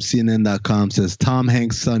screenshot from CNN.com. Says Tom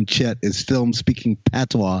Hanks' son Chet is filmed speaking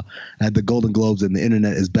patois at the Golden Globes, and the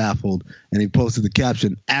internet is baffled. And he posted the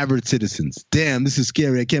caption: "Average citizens, damn, this is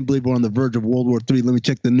scary. I can't believe we're on the verge of World War III. Let me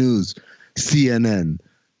check the news." CNN.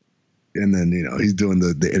 And then he's doing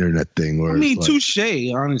the internet thing. Where touche,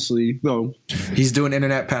 honestly. Though he's doing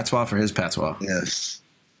internet patois for his patois. Yes,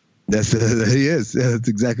 he is. That's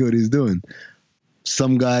exactly what he's doing.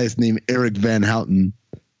 Some guys named Eric Van Houten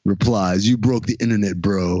replies, "You broke the internet,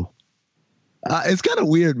 bro." It's kind of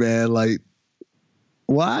weird, man. Like,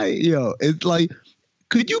 why? It's like,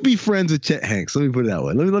 could you be friends with Chet Hanks? Let me put it that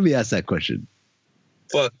way. Let me ask that question.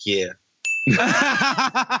 Fuck yeah.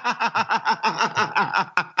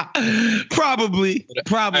 Probably.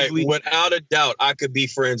 Without a doubt, I could be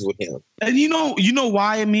friends with him. And you know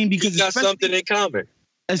why? I mean, because we got something in common.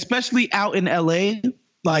 Especially out in LA.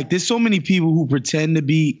 Like, there's so many people who pretend to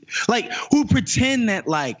be like, who pretend that,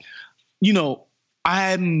 like,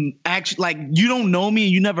 I'm actually like, you don't know me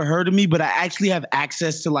and you never heard of me, but I actually have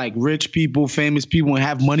access to like rich people, famous people, and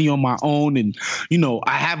have money on my own. And, you know,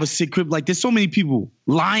 I have a sick crib. Like, there's so many people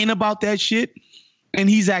lying about that shit, and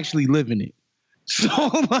he's actually living it. So,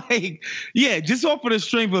 like, yeah, just off of the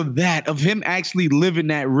strength of that, of him actually living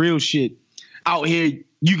that real shit out here,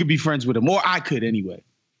 you could be friends with him, or I could anyway.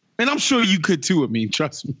 And I'm sure you could too,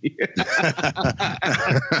 trust me.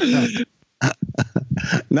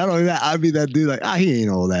 Not only that, I'd be that dude like, he ain't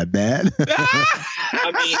all that bad.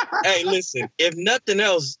 I mean, hey, listen, if nothing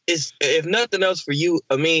else for you,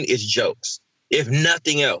 it's jokes. If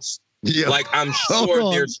nothing else. Yeah. Like, I'm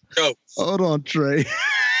sure there's jokes. Hold on, Trey.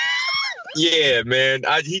 Yeah, man.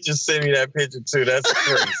 He just sent me that picture too. That's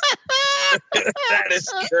crazy. That is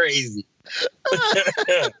crazy.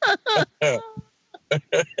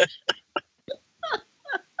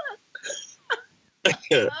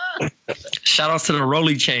 Shout out to the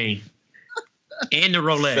Rolly chain and the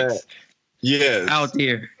Rolex. Yes. Out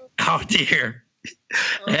there.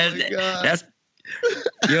 That's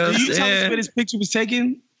you know. Can you tell us where this picture was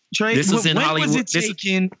taken, Trey? This was in Hollywood. When was it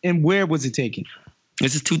taken and where was it taken?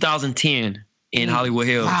 This is 2010 in Hollywood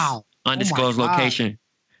Hills. Wow. Undisclosed location.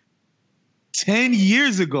 10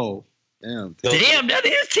 years ago. Damn, that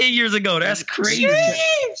is 10 years ago. That's crazy.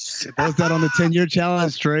 Post that on the 10-year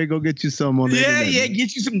challenge, Trey. Go get you some on the internet. Yeah,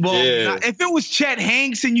 get you some balls. Yeah. If it was Chet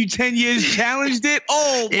Hanks and you 10 years challenged it,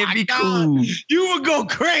 it'd be God. Cool. You would go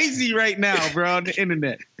crazy right now, bro, on the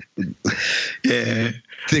internet. Yeah.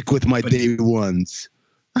 Thick with my day ones.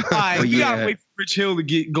 All right, we gotta wait for Rich Hill to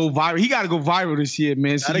go viral. He gotta go viral this year,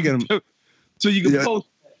 man. So you can post.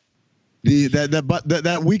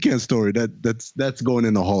 That weekend story that's going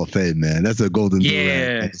in the Hall of Fame, man. That's a golden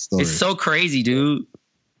Durant story. It's so crazy, dude.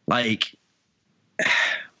 Like,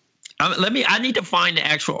 I need to find the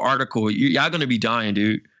actual article. Y'all gonna be dying,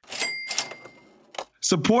 dude.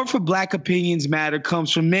 Support for Black Opinions Matter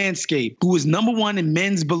comes from Manscaped, who is #1 in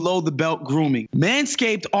men's below-the-belt grooming.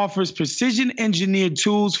 Manscaped offers precision-engineered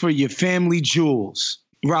tools for your family jewels.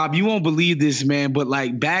 Rob, you won't believe this, man, but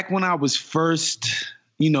like back when I was first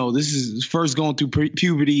going through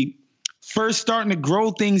puberty, first starting to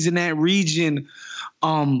grow things in that region.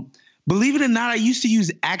 Believe it or not, I used to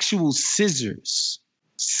use actual scissors,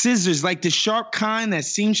 like the sharp kind that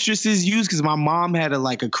seamstresses use, because my mom had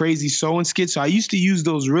a crazy sewing skit. So I used to use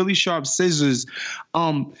those really sharp scissors.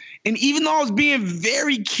 And even though I was being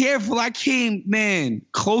very careful, I came, man,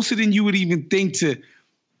 closer than you would even think to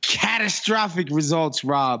catastrophic results,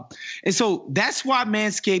 Rob. And so that's why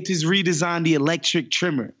Manscaped has redesigned the electric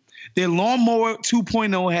trimmer. Their Lawnmower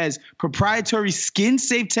 2.0 has proprietary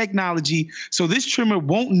skin-safe technology, so this trimmer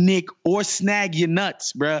won't nick or snag your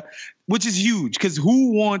nuts, bruh, which is huge, because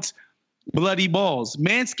who wants bloody balls?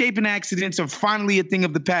 Manscaping accidents are finally a thing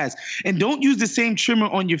of the past. And don't use the same trimmer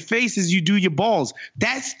on your face as you do your balls.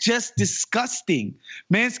 That's just disgusting.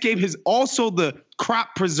 Manscaped is also the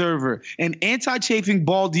crop preserver, an anti-chafing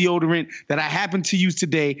ball deodorant that I happen to use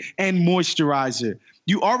today, and moisturizer.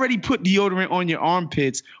 You already put deodorant on your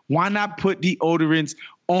armpits. Why not put deodorants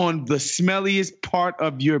on the smelliest part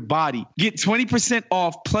of your body? Get 20%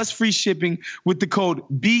 off plus free shipping with the code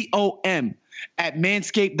BOM at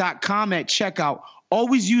manscaped.com at checkout.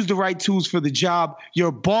 Always use the right tools for the job.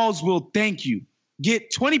 Your balls will thank you.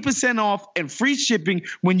 Get 20% off and free shipping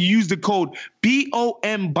when you use the code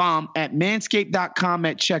BOMBOMB at manscaped.com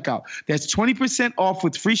at checkout. That's 20% off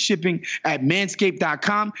with free shipping at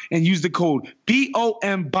manscaped.com and use the code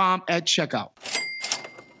BOMBOMB at checkout.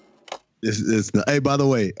 Hey, by the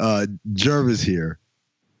way, Jerv is here.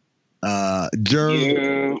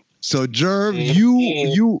 Jerv. Yeah. So Jerv,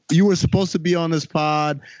 you were supposed to be on this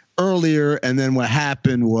pod earlier, and then what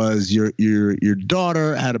happened was your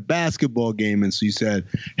daughter had a basketball game, and so you said,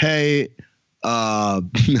 "Hey, I'll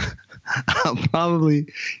probably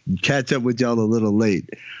catch up with y'all a little late,"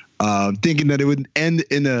 thinking that it would end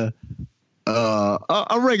in a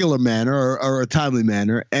regular manner or a timely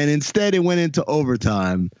manner, and instead it went into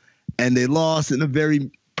overtime, and they lost in a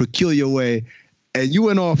very peculiar way. And you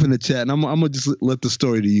went off in the chat, and I'm gonna just let the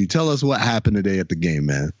story to you. Tell us what happened today at the game,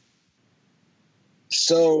 man.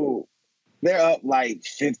 So they're up like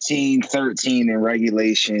 15-13 in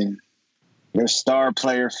regulation. Their star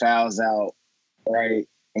player fouls out, right?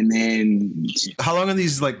 And then how long are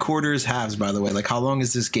these quarters, halves, by the way? How long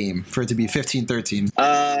is this game for it to be 15-13?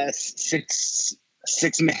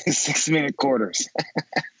 6-minute quarters.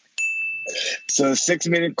 So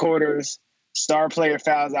 6-minute quarters. Star player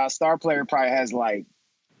fouls out. Star player probably has probably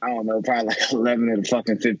 11 of the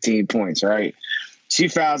fucking 15 points, right? She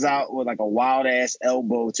fouls out with a wild ass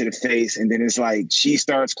elbow to the face, and then it's she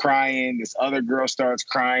starts crying. This other girl starts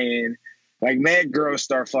crying. Like, mad girls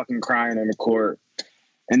start fucking crying on the court.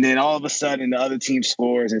 And then all of a sudden, the other team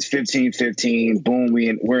scores. It's 15-15. Boom,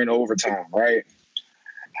 we're in overtime, right?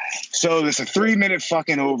 So it's a 3-minute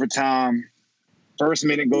fucking overtime. First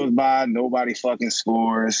minute goes by, nobody fucking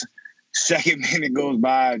scores. Second minute goes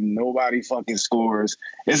by, nobody fucking scores.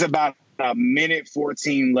 It's about a minute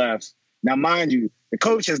 14 left. Now, mind you, the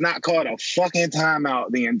coach has not called a fucking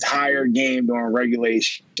timeout the entire game during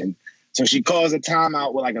regulation. So she calls a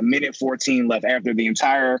timeout with like a minute 14 left after the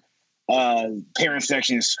entire parent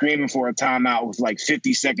section is screaming for a timeout with like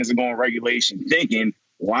 50 seconds to go in regulation, thinking,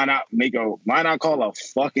 why not call a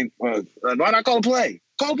play?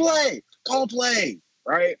 Call a play,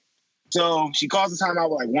 right? So she calls the timeout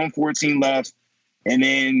with like 1:14 left. And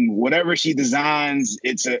then whatever she designs,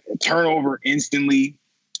 it's a turnover instantly.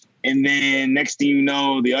 And then next thing you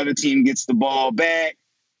know, the other team gets the ball back.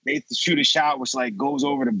 They shoot a shot which like goes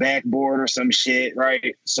over the backboard or some shit,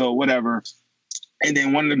 right? So whatever. And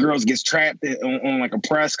then one of the girls gets trapped on like a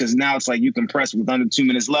press because now it's like you can press with under 2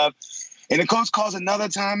 minutes left. And the coach calls another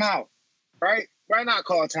timeout, right? Why not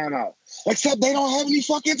call a timeout? Except they don't have any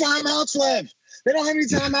fucking timeouts left. They don't have any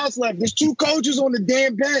timeouts left. There's 2 coaches on the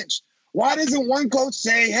damn bench. Why doesn't one coach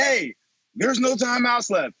say, hey, there's no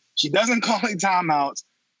timeouts left? She doesn't call any timeouts.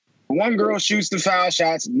 One girl shoots the foul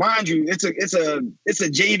shots. Mind you, it's a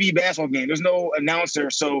JV basketball game. There's no announcer,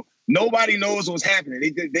 so nobody knows what's happening.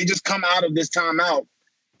 They just come out of this timeout,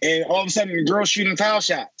 and all of a sudden the girl's shooting foul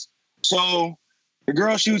shots. So the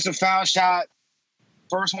girl shoots a foul shot.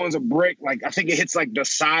 First one's a brick. Like, I think it hits like the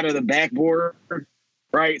side of the backboard,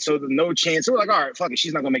 right? So there's no chance. So we're like, all right, fuck it.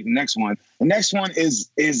 She's not gonna make the next one. The next one is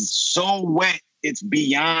so wet, it's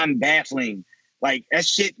beyond baffling. Like, that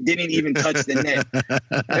shit didn't even touch the net.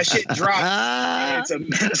 That shit dropped.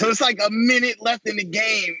 So it's like a minute left in the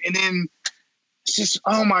game. And then it's just,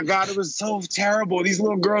 oh my God, it was so terrible. These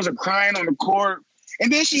little girls are crying on the court.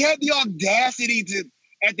 And then she had the audacity to,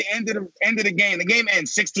 at the end of the game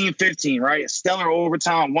ends 16-15, right? Stellar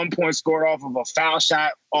overtime, 1 point scored off of a foul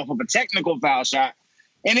shot, off of a technical foul shot.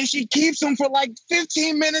 And then she keeps them for like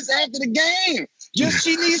 15 minutes after the game.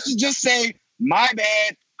 She needs to just say, my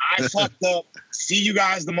bad, I fucked up. See you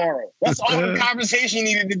guys tomorrow. That's all the conversation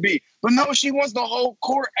needed to be. But no, she wants the whole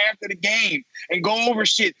court after the game and go over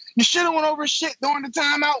shit. You should have went over shit during the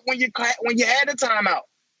timeout when you had a timeout.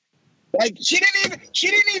 Like, she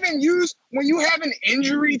didn't even use when you have an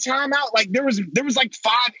injury timeout. Like, there was like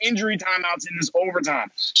 5 injury timeouts in this overtime.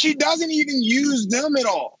 She doesn't even use them at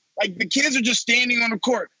all. Like, the kids are just standing on the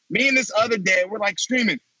court. Me and this other dad were like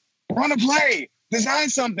screaming, run a play. Design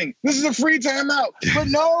something. This is a free timeout. But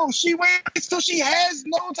no, she waits till she has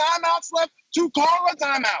no timeouts left to call a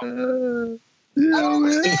timeout. I don't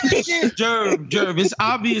understand this shit. Jerv,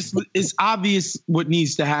 it's obvious what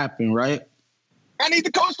needs to happen, right? I need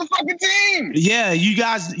to coach the fucking team. Yeah, you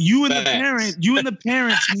and the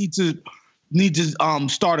parents need to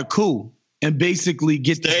start a coup and basically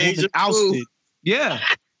get this woman ousted. Yeah.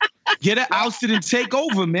 Get it ousted and take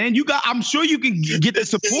over, man. I'm sure you can get the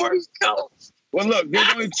support. Well, look, there's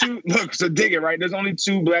only 2. Look, so dig it, right? There's only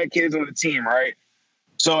 2 black kids on the team, right?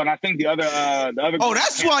 So, and I think the other. Oh,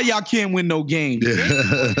 that's why y'all can't win no games.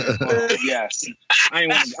 Yes, I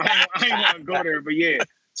ain't want to go there, but yeah.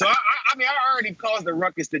 So I mean, I already caused the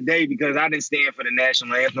ruckus today because I didn't stand for the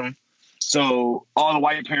national anthem. So all the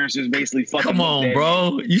white parents just basically fucking. Come on,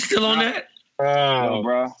 bro. You still on that? No,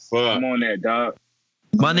 bro. Fuck. I'm on that, dog.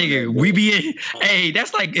 My nigga, we be in. Hey,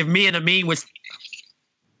 that's like if me and Amin was.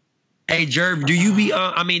 Hey, Jerv, do you be?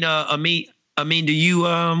 Amin, do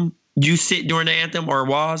you sit during the anthem or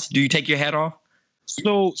Waz? Do you take your hat off?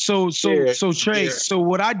 So Trey. Yeah. So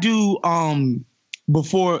what I do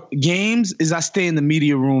before games is I stay in the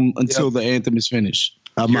media room until the anthem is finished.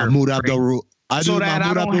 Mahmoud Abdul. So that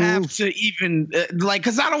I don't have to even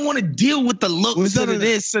because I don't want to deal with the looks of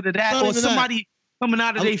this or that or somebody coming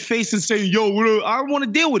out of their face and saying, "Yo, I don't want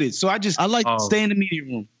to deal with it." So I stay in the media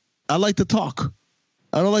room. I like to talk.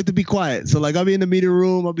 I don't like to be quiet. So, like, I'll be in the media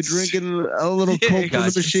room. I'll be drinking a little Coke from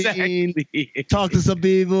the machine, talk to some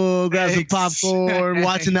people, grab some popcorn,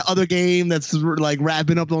 watching the other game that's, like,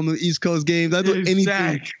 wrapping up on the East Coast games. I do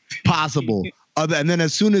anything possible. And then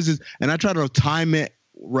as soon as and I try to time it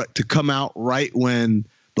to come out right when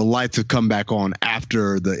the lights have come back on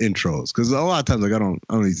after the intros. Because a lot of times, like, I don't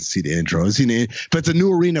need to see the intro. If it's a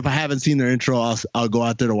new arena, if I haven't seen their intro, I'll go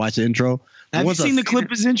out there to watch the intro. Have you seen the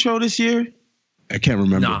Clippers intro this year? I can't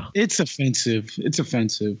remember. Nah. It's offensive.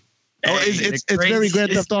 Oh, it's very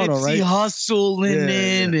Grand Theft Auto, Nipsey right? Hustle in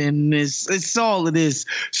it, and it's all of this.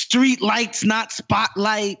 Street lights, not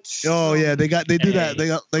spotlights. Oh yeah, they do that. They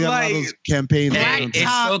got like, all those campaigns.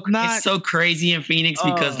 It's so crazy in Phoenix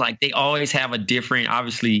because like they always have a different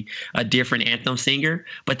anthem singer,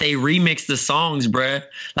 but they remix the songs, bruh.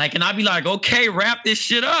 Like, and I'd be like, okay, wrap this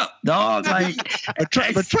shit up, dog. Like,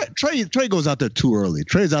 but Trey goes out there too early.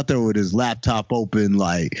 Trey's out there with his laptop open,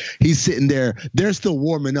 like he's sitting there. They're still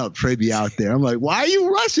warming up. Trey be out there. I'm like, why are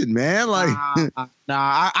you rushing, man? Like,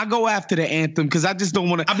 I go after the anthem because I just don't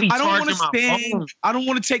want to. I don't want to stand. I don't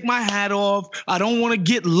want to take my hat off. I don't want to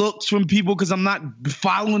get looks from people because I'm not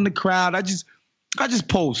following the crowd. I just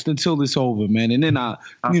post until it's over, man, and then I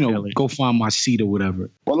go find my seat or whatever.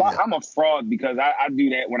 Well, I'm a fraud because I do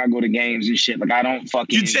that when I go to games and shit. Like I don't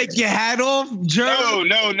fucking. You take your hat off, Joe?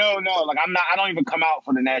 No. Like I'm not. I don't even come out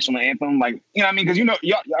for the national anthem. Like you know what I mean? Because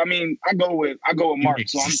I mean, I go with Mark.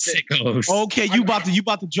 So I'm sick. Okay, you about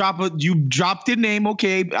to drop you dropped your name.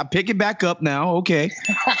 Okay, I pick it back up now. Okay.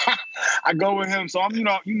 I go with him, so I'm you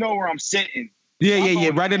know where I'm sitting. Yeah,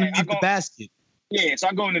 right underneath the basket. Yeah, so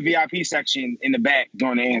I go in the VIP section in the back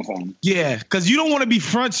during the anthem. Yeah, because you don't want to be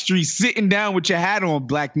front street sitting down with your hat on,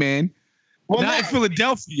 black man. Well, not in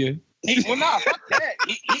Philadelphia. Fuck that.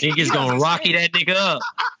 Niggas gonna Rocky that nigga up.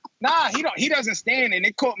 Nah, he doesn't stand, and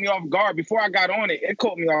it caught me off guard. Before I got on it, it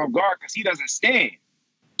caught me off guard because he doesn't stand.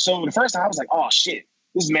 So the first time I was like, oh shit,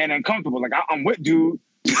 this man uncomfortable. Like I'm with dude.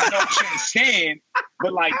 I know I shouldn't stand,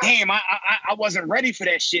 but like, damn, I wasn't ready for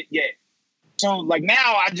that shit yet. So like now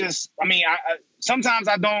I sometimes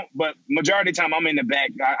I don't, but majority of the time I'm in the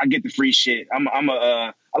back. I get the free shit. I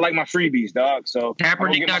like my freebies, dog. So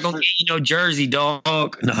Kaepernick not gonna get you no jersey,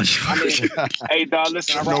 dog. No, hey, dog,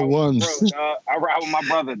 listen, I ride with my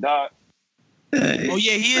brother, dog. Oh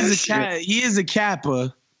yeah, he is a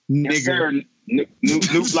Kappa, nigga. Yes, sir.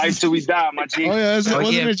 Noob life till we die, my G. Oh yeah,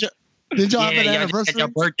 wasn't it? Did y'all have an anniversary? Your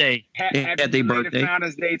birthday. Happy birthday.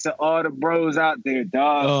 Founders Day to all the bros out there,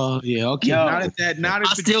 dog. Oh yeah, okay. Yo, I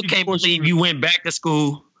still can't believe you went back to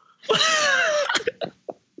school.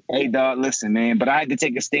 Hey, dog, listen, man. But I had to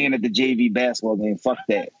take a stand at the JV basketball game. Fuck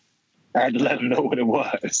that. I had to let them know what it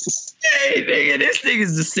was. Hey, nigga, this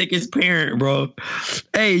nigga's the sickest parent, bro.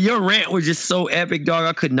 Hey, your rant was just so epic, dog.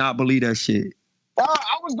 I could not believe that shit.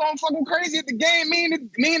 I was going fucking crazy at the game. Me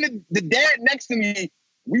and the dad next to me,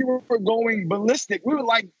 we were going ballistic. We were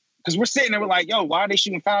like, because we're sitting there, we're like, yo, why are they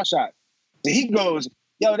shooting foul shots? And he goes,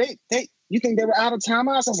 yo, you think they were out of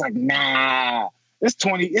timeouts? I was like, nah, it's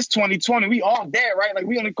 2020. We all dead, right? Like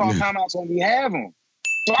we only call timeouts when we have them.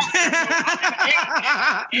 So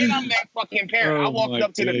and I'm that fucking parent. I walked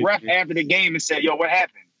up to the ref after the game and said, yo, what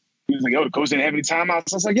happened? He was like, yo, the coach didn't have any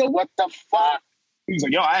timeouts. I was like, yo, what the fuck? He was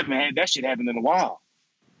like, yo, I haven't had that shit happen in a while.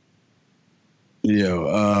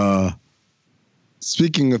 Yo,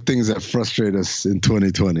 speaking of things that frustrate us in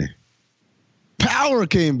 2020, Power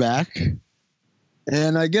came back,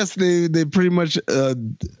 and I guess they pretty much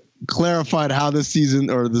clarified how this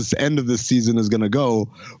season or this end of this season is going to go.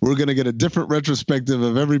 We're going to get a different retrospective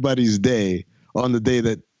of everybody's day on the day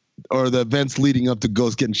that, or the events leading up to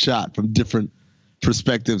Ghost getting shot from different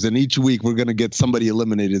perspectives. And each week we're going to get somebody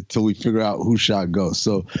eliminated till we figure out who shot Ghost.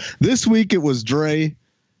 So this week it was Dre.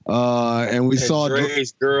 And we saw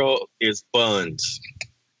Dre's girl is Buns.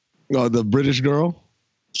 Oh, the British girl.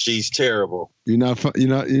 She's terrible. You're not a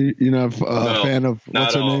fan of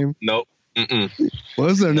what's her name? Nope. Mm-mm.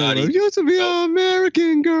 What's her name? It used to be an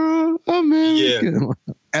American girl. American.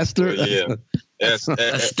 Yeah. Esther. Yeah.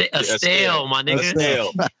 Estelle, my nigga.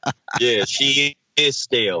 Estelle. Yeah, she is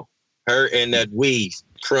stale. Her and that weed,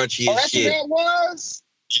 crunchy as shit. That's what that was?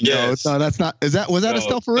 Yes. No, that's not. Was that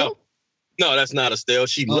Estelle for real? No, that's not Estelle.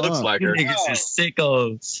 She looks like her. Niggas is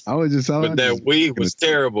sickos. But that weed was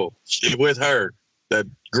terrible. She with her. That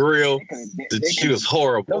grill, she was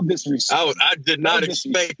horrible. I did not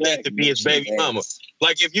expect that to be his baby mama.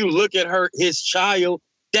 Like, if you look at her, his child,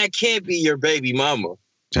 that can't be your baby mama.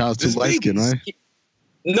 Child's too light skin, right?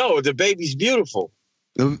 No, the baby's beautiful.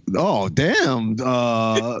 Oh, damn.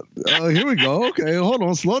 Here we go. Okay, hold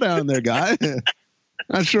on. Slow down there, guy.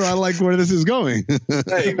 Not sure I like where this is going.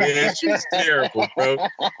 Hey, man, she's terrible, bro.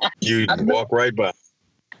 You walk right by.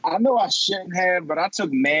 I know I shouldn't have, but I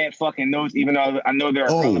took mad fucking notes, even though I know they're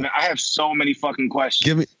irrelevant. I have so many fucking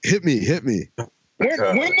questions. Hit me.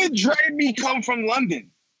 When did Dre become from London?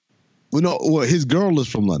 Well, no, his girl is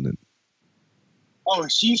from London. Oh,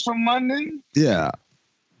 she's from London? Yeah.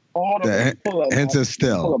 Hold on. Hence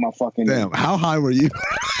Estelle. Pull up my fucking Damn, how high were you?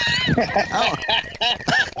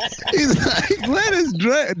 He's like, Glenn is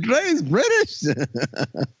Dre's British.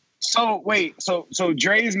 So wait, so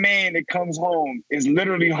Dre's man that comes home is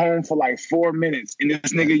literally home for like 4 minutes, and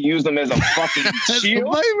this nigga used him as a fucking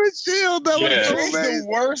shield. Favorite shield. That was so Dre's amazing. the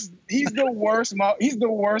worst. He's the worst. He's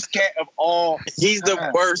the worst cat of all. He's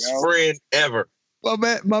the worst friend ever.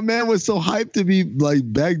 My man was so hyped to be like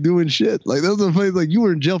back doing shit. Like that was the funny. Like you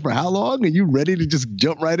were in jail for how long, and you ready to just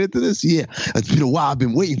jump right into this? Yeah, it's been a while. I've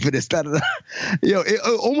been waiting for this. Yo, it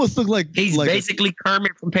almost looked like he's like basically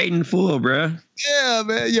Kermit from Paid in Full, bro. Yeah,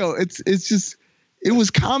 man. Yo, it's just it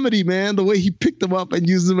was comedy, man. The way he picked him up and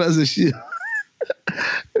used him as a shield.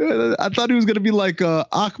 I thought he was gonna be like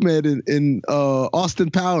Ahmed in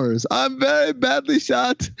Austin Powers. I'm very badly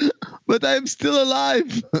shot, but I'm still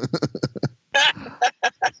alive.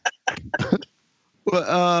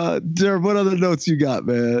 Jared, what other notes you got,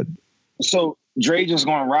 man? So Dre just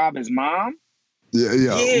gonna rob his mom?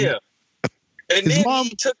 Yeah. And His then mom-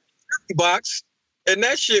 he took the box, and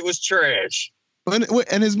that shit was trash.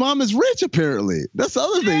 And his mom is rich, apparently. That's the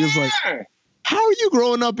other thing. It's like, how are you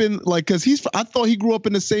growing up in like? Because I thought he grew up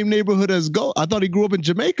in the same neighborhood as Go. I thought he grew up in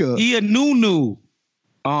Jamaica. He a Nunu.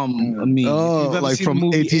 I mean, if you've ever like seen from the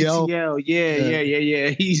movie ATL? Yeah.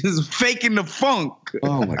 He's just faking the funk.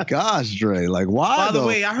 Oh my gosh, Dre! Like, why? By the though?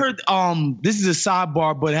 way, I heard this is a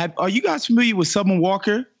sidebar, but are you guys familiar with Summer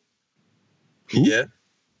Walker? Yeah.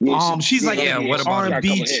 She's like what about an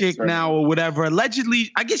R&B chick now or whatever.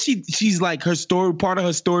 Allegedly, I guess she's like her story. Part of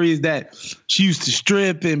her story is that she used to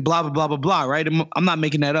strip and blah blah blah blah blah. Right? I'm not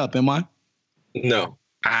making that up, am I? No.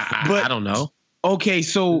 I don't know. Okay,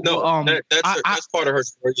 so No, that's part of her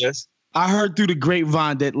story. Yes. I heard through the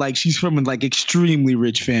grapevine that like she's from a like extremely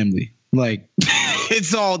rich family. Like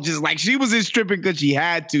it's all just like she wasn't stripping because she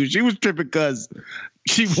had to. She was stripping because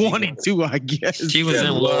she wanted to, I guess. She was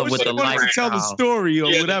in love with the She wanted to tell the story or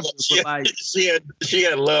whatever. She But like, she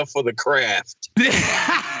had love for the craft.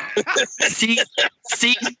 See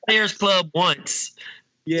Stairs Club once.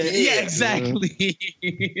 yeah, exactly.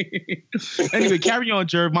 Anyway, carry on,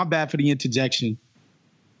 Jerv. My bad for the interjection.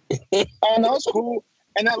 Oh, no, it's cool.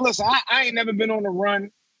 And listen, I ain't never been on the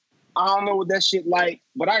run. I don't know what that shit like,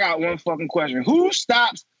 but I got one fucking question. Who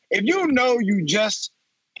stops if you know you just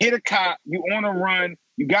hit a cop, you on a run,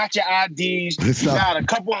 you got your IDs, you got a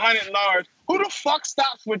couple $100. Who the fuck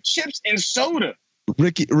stops for chips and soda?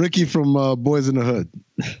 Ricky from Boys in the Hood.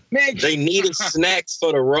 Man, They needed snacks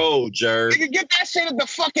for the road, Jerv. Nigga, get that shit at the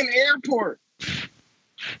fucking airport.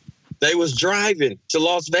 They was driving to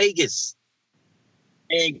Las Vegas.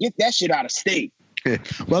 And get that shit out of state.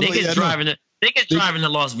 Niggas driving to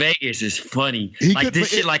Las Vegas is funny. This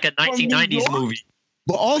shit like a 1990s movie.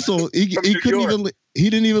 But also, he couldn't he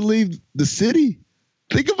didn't even leave the city.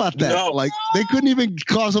 Think about that. No. Like they couldn't even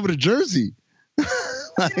cross over to Jersey. He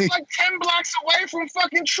was like 10 blocks away from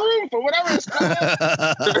fucking Truth or whatever it's called.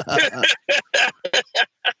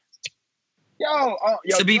 Yo,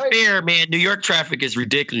 To be fair, man, New York traffic is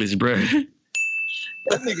ridiculous, bro.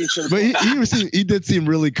 that nigga should But he did seem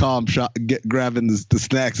really calm, grabbing the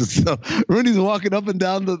snacks and stuff. When he's walking up and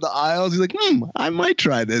down the aisles, he's like, I might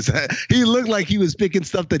try this. He looked like he was picking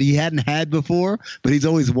stuff that he hadn't had before, but he's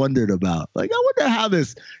always wondered about. Like, I wonder how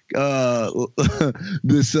these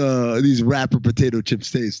wrapper potato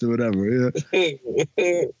chips taste or whatever. Yeah.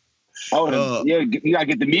 You gotta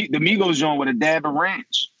get the Migos joint with a dab of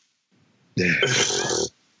ranch. Yeah.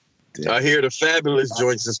 I hear the Fabulous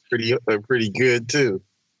joints is pretty good too.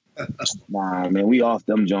 Nah, man, we off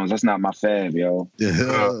them joints. That's not my fab, yo.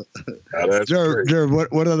 Yeah. That's Jared,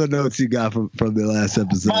 what other notes you got from the last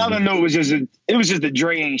episode? My other note was just that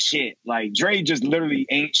Dre ain't shit. Like Dre just literally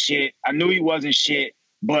ain't shit. I knew he wasn't shit,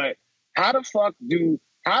 but how does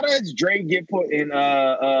Dre get put in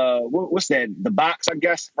what's that? The box, I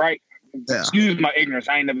guess, right? Yeah. Excuse my ignorance.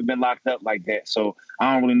 I ain't never been locked up like that, so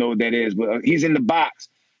I don't really know what that is. But he's in the box.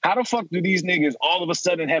 How the fuck do these niggas all of a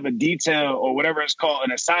sudden have a detail or whatever it's called,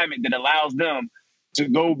 an assignment that allows them to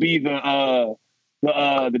go be the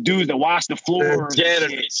dudes that wash the floor?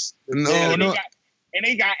 Janitors. And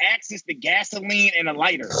they got access to gasoline and a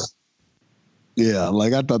lighter. Yeah,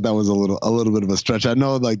 like I thought that was a little bit of a stretch. I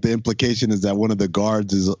know like the implication is that one of the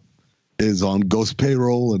guards is on ghost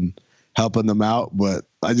payroll and helping them out, but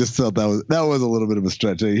I just felt that was a little bit of a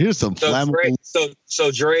stretch. Hey, here's some flammable. So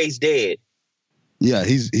Dre's dead. Yeah,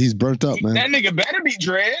 he's burnt up, man. That nigga better be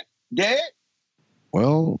dead.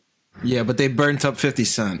 Well, yeah, but they burnt up 50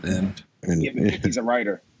 Cent, and he's a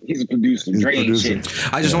writer. He's a producer. Dre ain't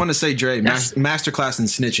shit. I just want to say, Dre, masterclass in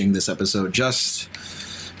snitching this episode. Just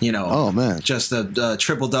oh man, just a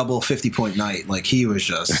triple-double 50-point night. Like he was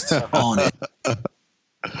just on it.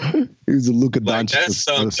 He was a Luka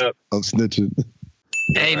Doncic of snitching.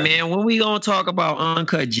 Hey man, when we gonna talk about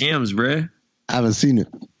Uncut Gems, bruh? I haven't seen it.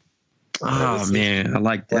 Oh man, I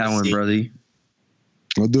like that one, brother.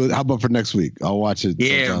 We'll do it. How about for next week? I'll watch it.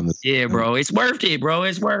 Yeah, bro. It's worth it, bro.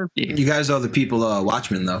 It's worth it. You guys are the people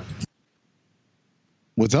Watchmen, though.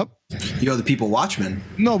 What's up? You're the people Watchmen.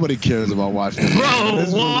 Nobody cares about Watchmen. Bro,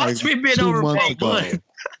 Watchmen been over for what?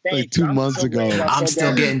 Like 2 months ago. I'm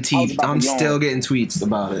still getting tweets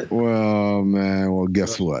about it. Well, man. Well,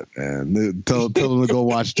 guess what, man? Tell them to go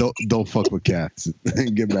watch Don't Fuck with Cats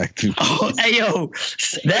and get back to me. Oh, hey, yo.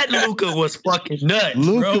 That Luca was fucking nuts,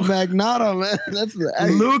 Luca bro. Magnotta, man. That's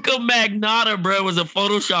Luca Magnotta, bro, was a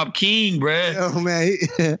Photoshop king, bro. Oh, man.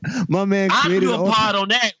 My man created I'll do a pod on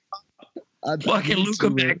that. Fucking Luca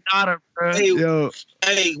Magnotta, bro.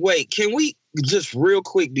 Hey, wait. Can we just real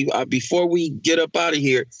quick before we get up out of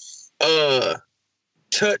here,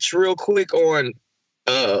 touch real quick on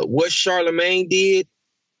what Charlemagne did?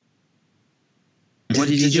 What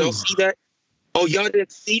did y'all see that? Oh, y'all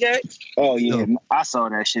didn't see that? Oh yeah, no. I saw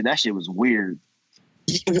that shit. That shit was weird.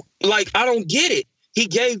 Like, I don't get it. He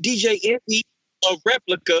gave DJ Envy a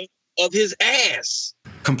replica of his ass.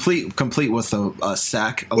 Complete with a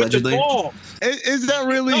sack, allegedly. Is that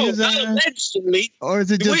really his ass? Allegedly. Or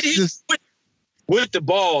is it just with the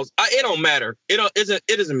balls? It don't matter. It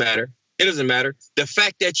doesn't matter. It doesn't matter. The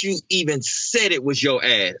fact that you even said it was your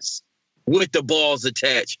ass with the balls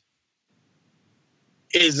attached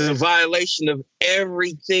is a violation of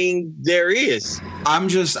everything there is. I'm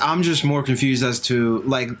just more confused as to,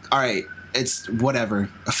 like, all right, it's whatever.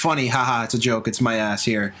 Funny, haha, it's a joke. It's my ass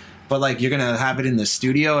here. But, like, you're going to have it in the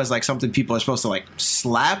studio as, like, something people are supposed to, like,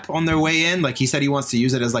 slap on their way in? Like, he said he wants to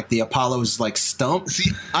use it as, like, the Apollo's, like, stump?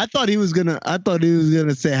 See, I thought he was gonna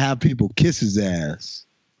say have people kiss his ass.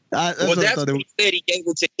 That's what he said. He gave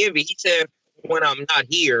it to Envy. He said, when I'm not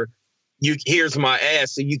here, here's my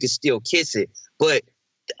ass so you can still kiss it. But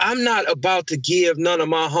I'm not about to give none of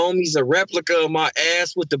my homies a replica of my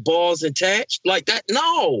ass with the balls attached. Like that,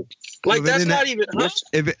 no. Like, that's not even... Huh?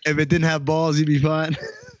 If it didn't have balls, you'd be fine.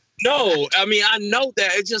 No, I mean, I know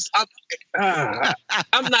that. It's just,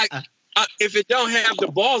 I'm not. If it don't have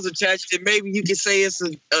the balls attached, then maybe you can say it's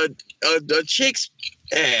a chick's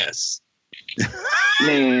ass.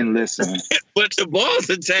 Man, listen. But the balls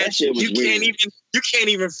attached, you can't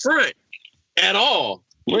even front at all.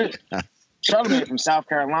 Charlemagne from South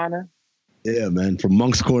Carolina. Yeah, man, from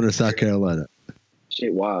Moncks Corner, South Carolina.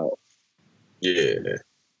 Shit, wild. Yeah.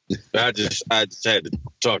 I just had to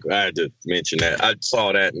talk. I had to mention that. I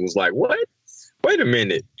saw that and was like, "What? Wait a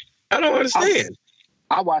minute! I don't understand."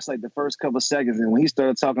 I watched like the first couple seconds, and when he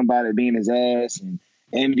started talking about it being his ass and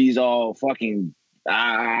Envy's all fucking,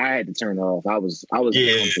 I had to turn it off. I was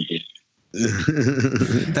uncomfortable.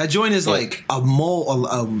 That joint is like a mold,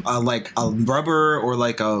 like a rubber, or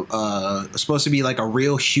like supposed to be like a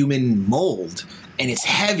real human mold. And it's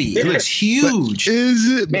heavy. It looks huge. But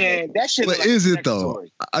is it, man? That shit. But like is it though?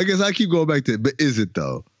 Story. I guess I keep going back to it. But is it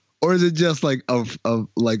though, or is it just like a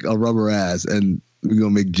rubber ass, and we're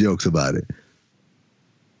gonna make jokes about it?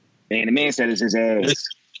 Man, the man said it's his ass.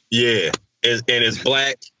 And it's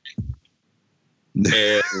black.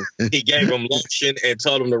 And he gave him lotion and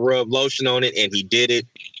told him to rub lotion on it, and he did it.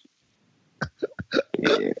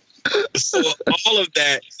 Yeah. So all of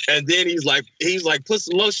that, and then he's like, put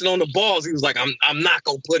some lotion on the balls. He was like, I'm not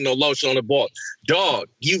gonna put no lotion on the balls. Dog,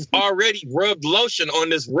 you've already rubbed lotion on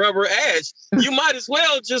this rubber ass. You might as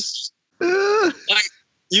well just like,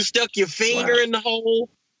 you stuck your finger in the hole.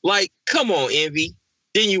 Like, come on, Envy.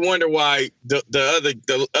 Then you wonder why the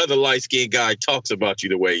other light skinned guy talks about you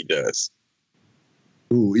the way he does.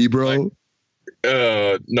 Ooh, Ebro.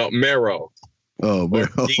 No, Mero. Oh, bro.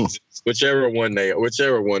 Jesus, whichever one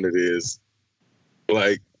it is.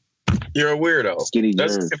 Like, you're a weirdo. Skinny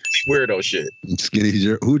That's Jerv. Weirdo shit. Skinny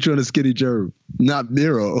Jerv. Who trying to Skinny Jerv? Not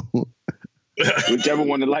Miro. Whichever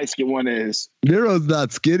one the light skin one is. Miro's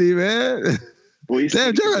not skinny, man. Boy,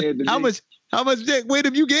 damn, Jerv, how much weight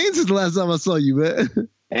have you gained since the last time I saw you, man?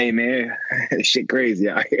 Hey, man, shit crazy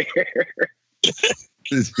out here.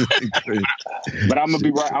 It's really crazy. But I'm gonna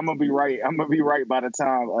be right. I'm gonna be right by the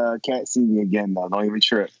time Cat see me again. Though, don't even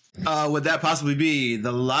trip. Would that possibly be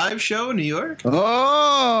the live show in New York?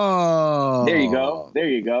 Oh, there you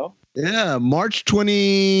go. Yeah, March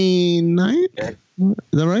 29th. Is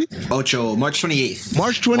that right? Ocho, March 28th.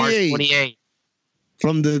 March 28th.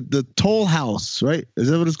 From the Toll House, right? Is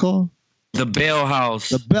that what it's called? The Bell House.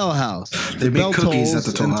 The Bell House. They make cookies at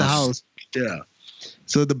the Toll House. Yeah.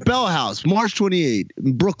 So the Bell House, March 28th,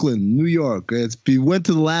 in Brooklyn, New York. If you went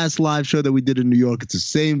to the last live show that we did in New York, it's the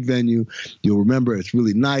same venue. You'll remember it's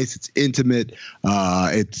really nice. It's intimate.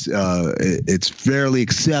 It's fairly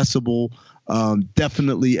accessible.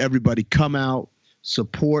 Definitely everybody come out.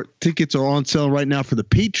 support. Tickets are on sale right now for the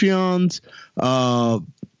Patreons.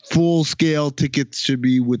 Full scale tickets should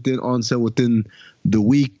be on sale within the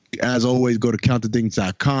week. As always, go to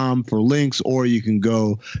countthethings.com for links, or you can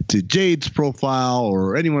go to Jade's profile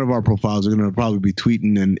or any one of our profiles. We're going to probably be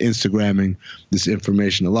tweeting and Instagramming this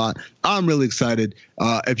information a lot. I'm really excited.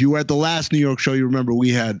 If you were at the last New York show, you remember we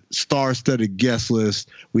had star-studded guest list.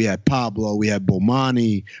 We had Pablo, we had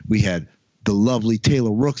Bomani, we had the lovely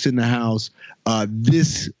Taylor Rooks in the house.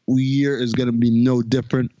 This year is going to be no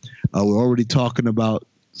different. We're already talking about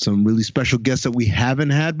some really special guests that we haven't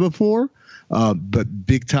had before. But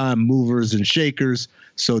big time movers and shakers.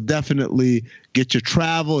 So definitely get your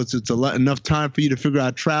travel. It's enough time for you to figure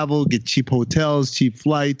out travel, get cheap hotels, cheap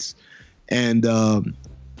flights, and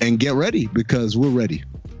get ready because we're ready.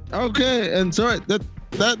 Okay, and sorry,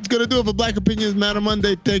 that's gonna do it for Black Opinions Matter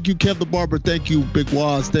Monday. Thank you, Kev the Barber. Thank you, Big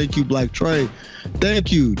Waz. Thank you, Black Trey.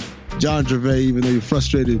 Thank you, John Gervais, even though you're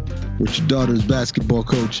frustrated with your daughter's basketball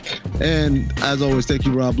coach. And as always, thank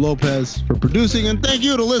you, Rob Lopez, for producing. And thank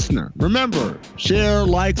you, the listener. Remember, share,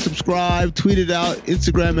 like, subscribe, tweet it out,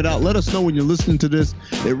 Instagram it out. Let us know when you're listening to this.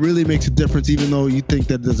 It really makes a difference, even though you think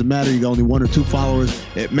that it doesn't matter. You got only 1 or 2 followers.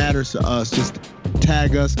 It matters to us. Just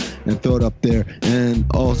tag us and throw it up there. And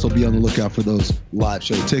also be on the lookout for those live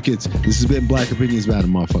show tickets. This has been Black Opinions Matter,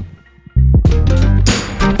 motherfucker.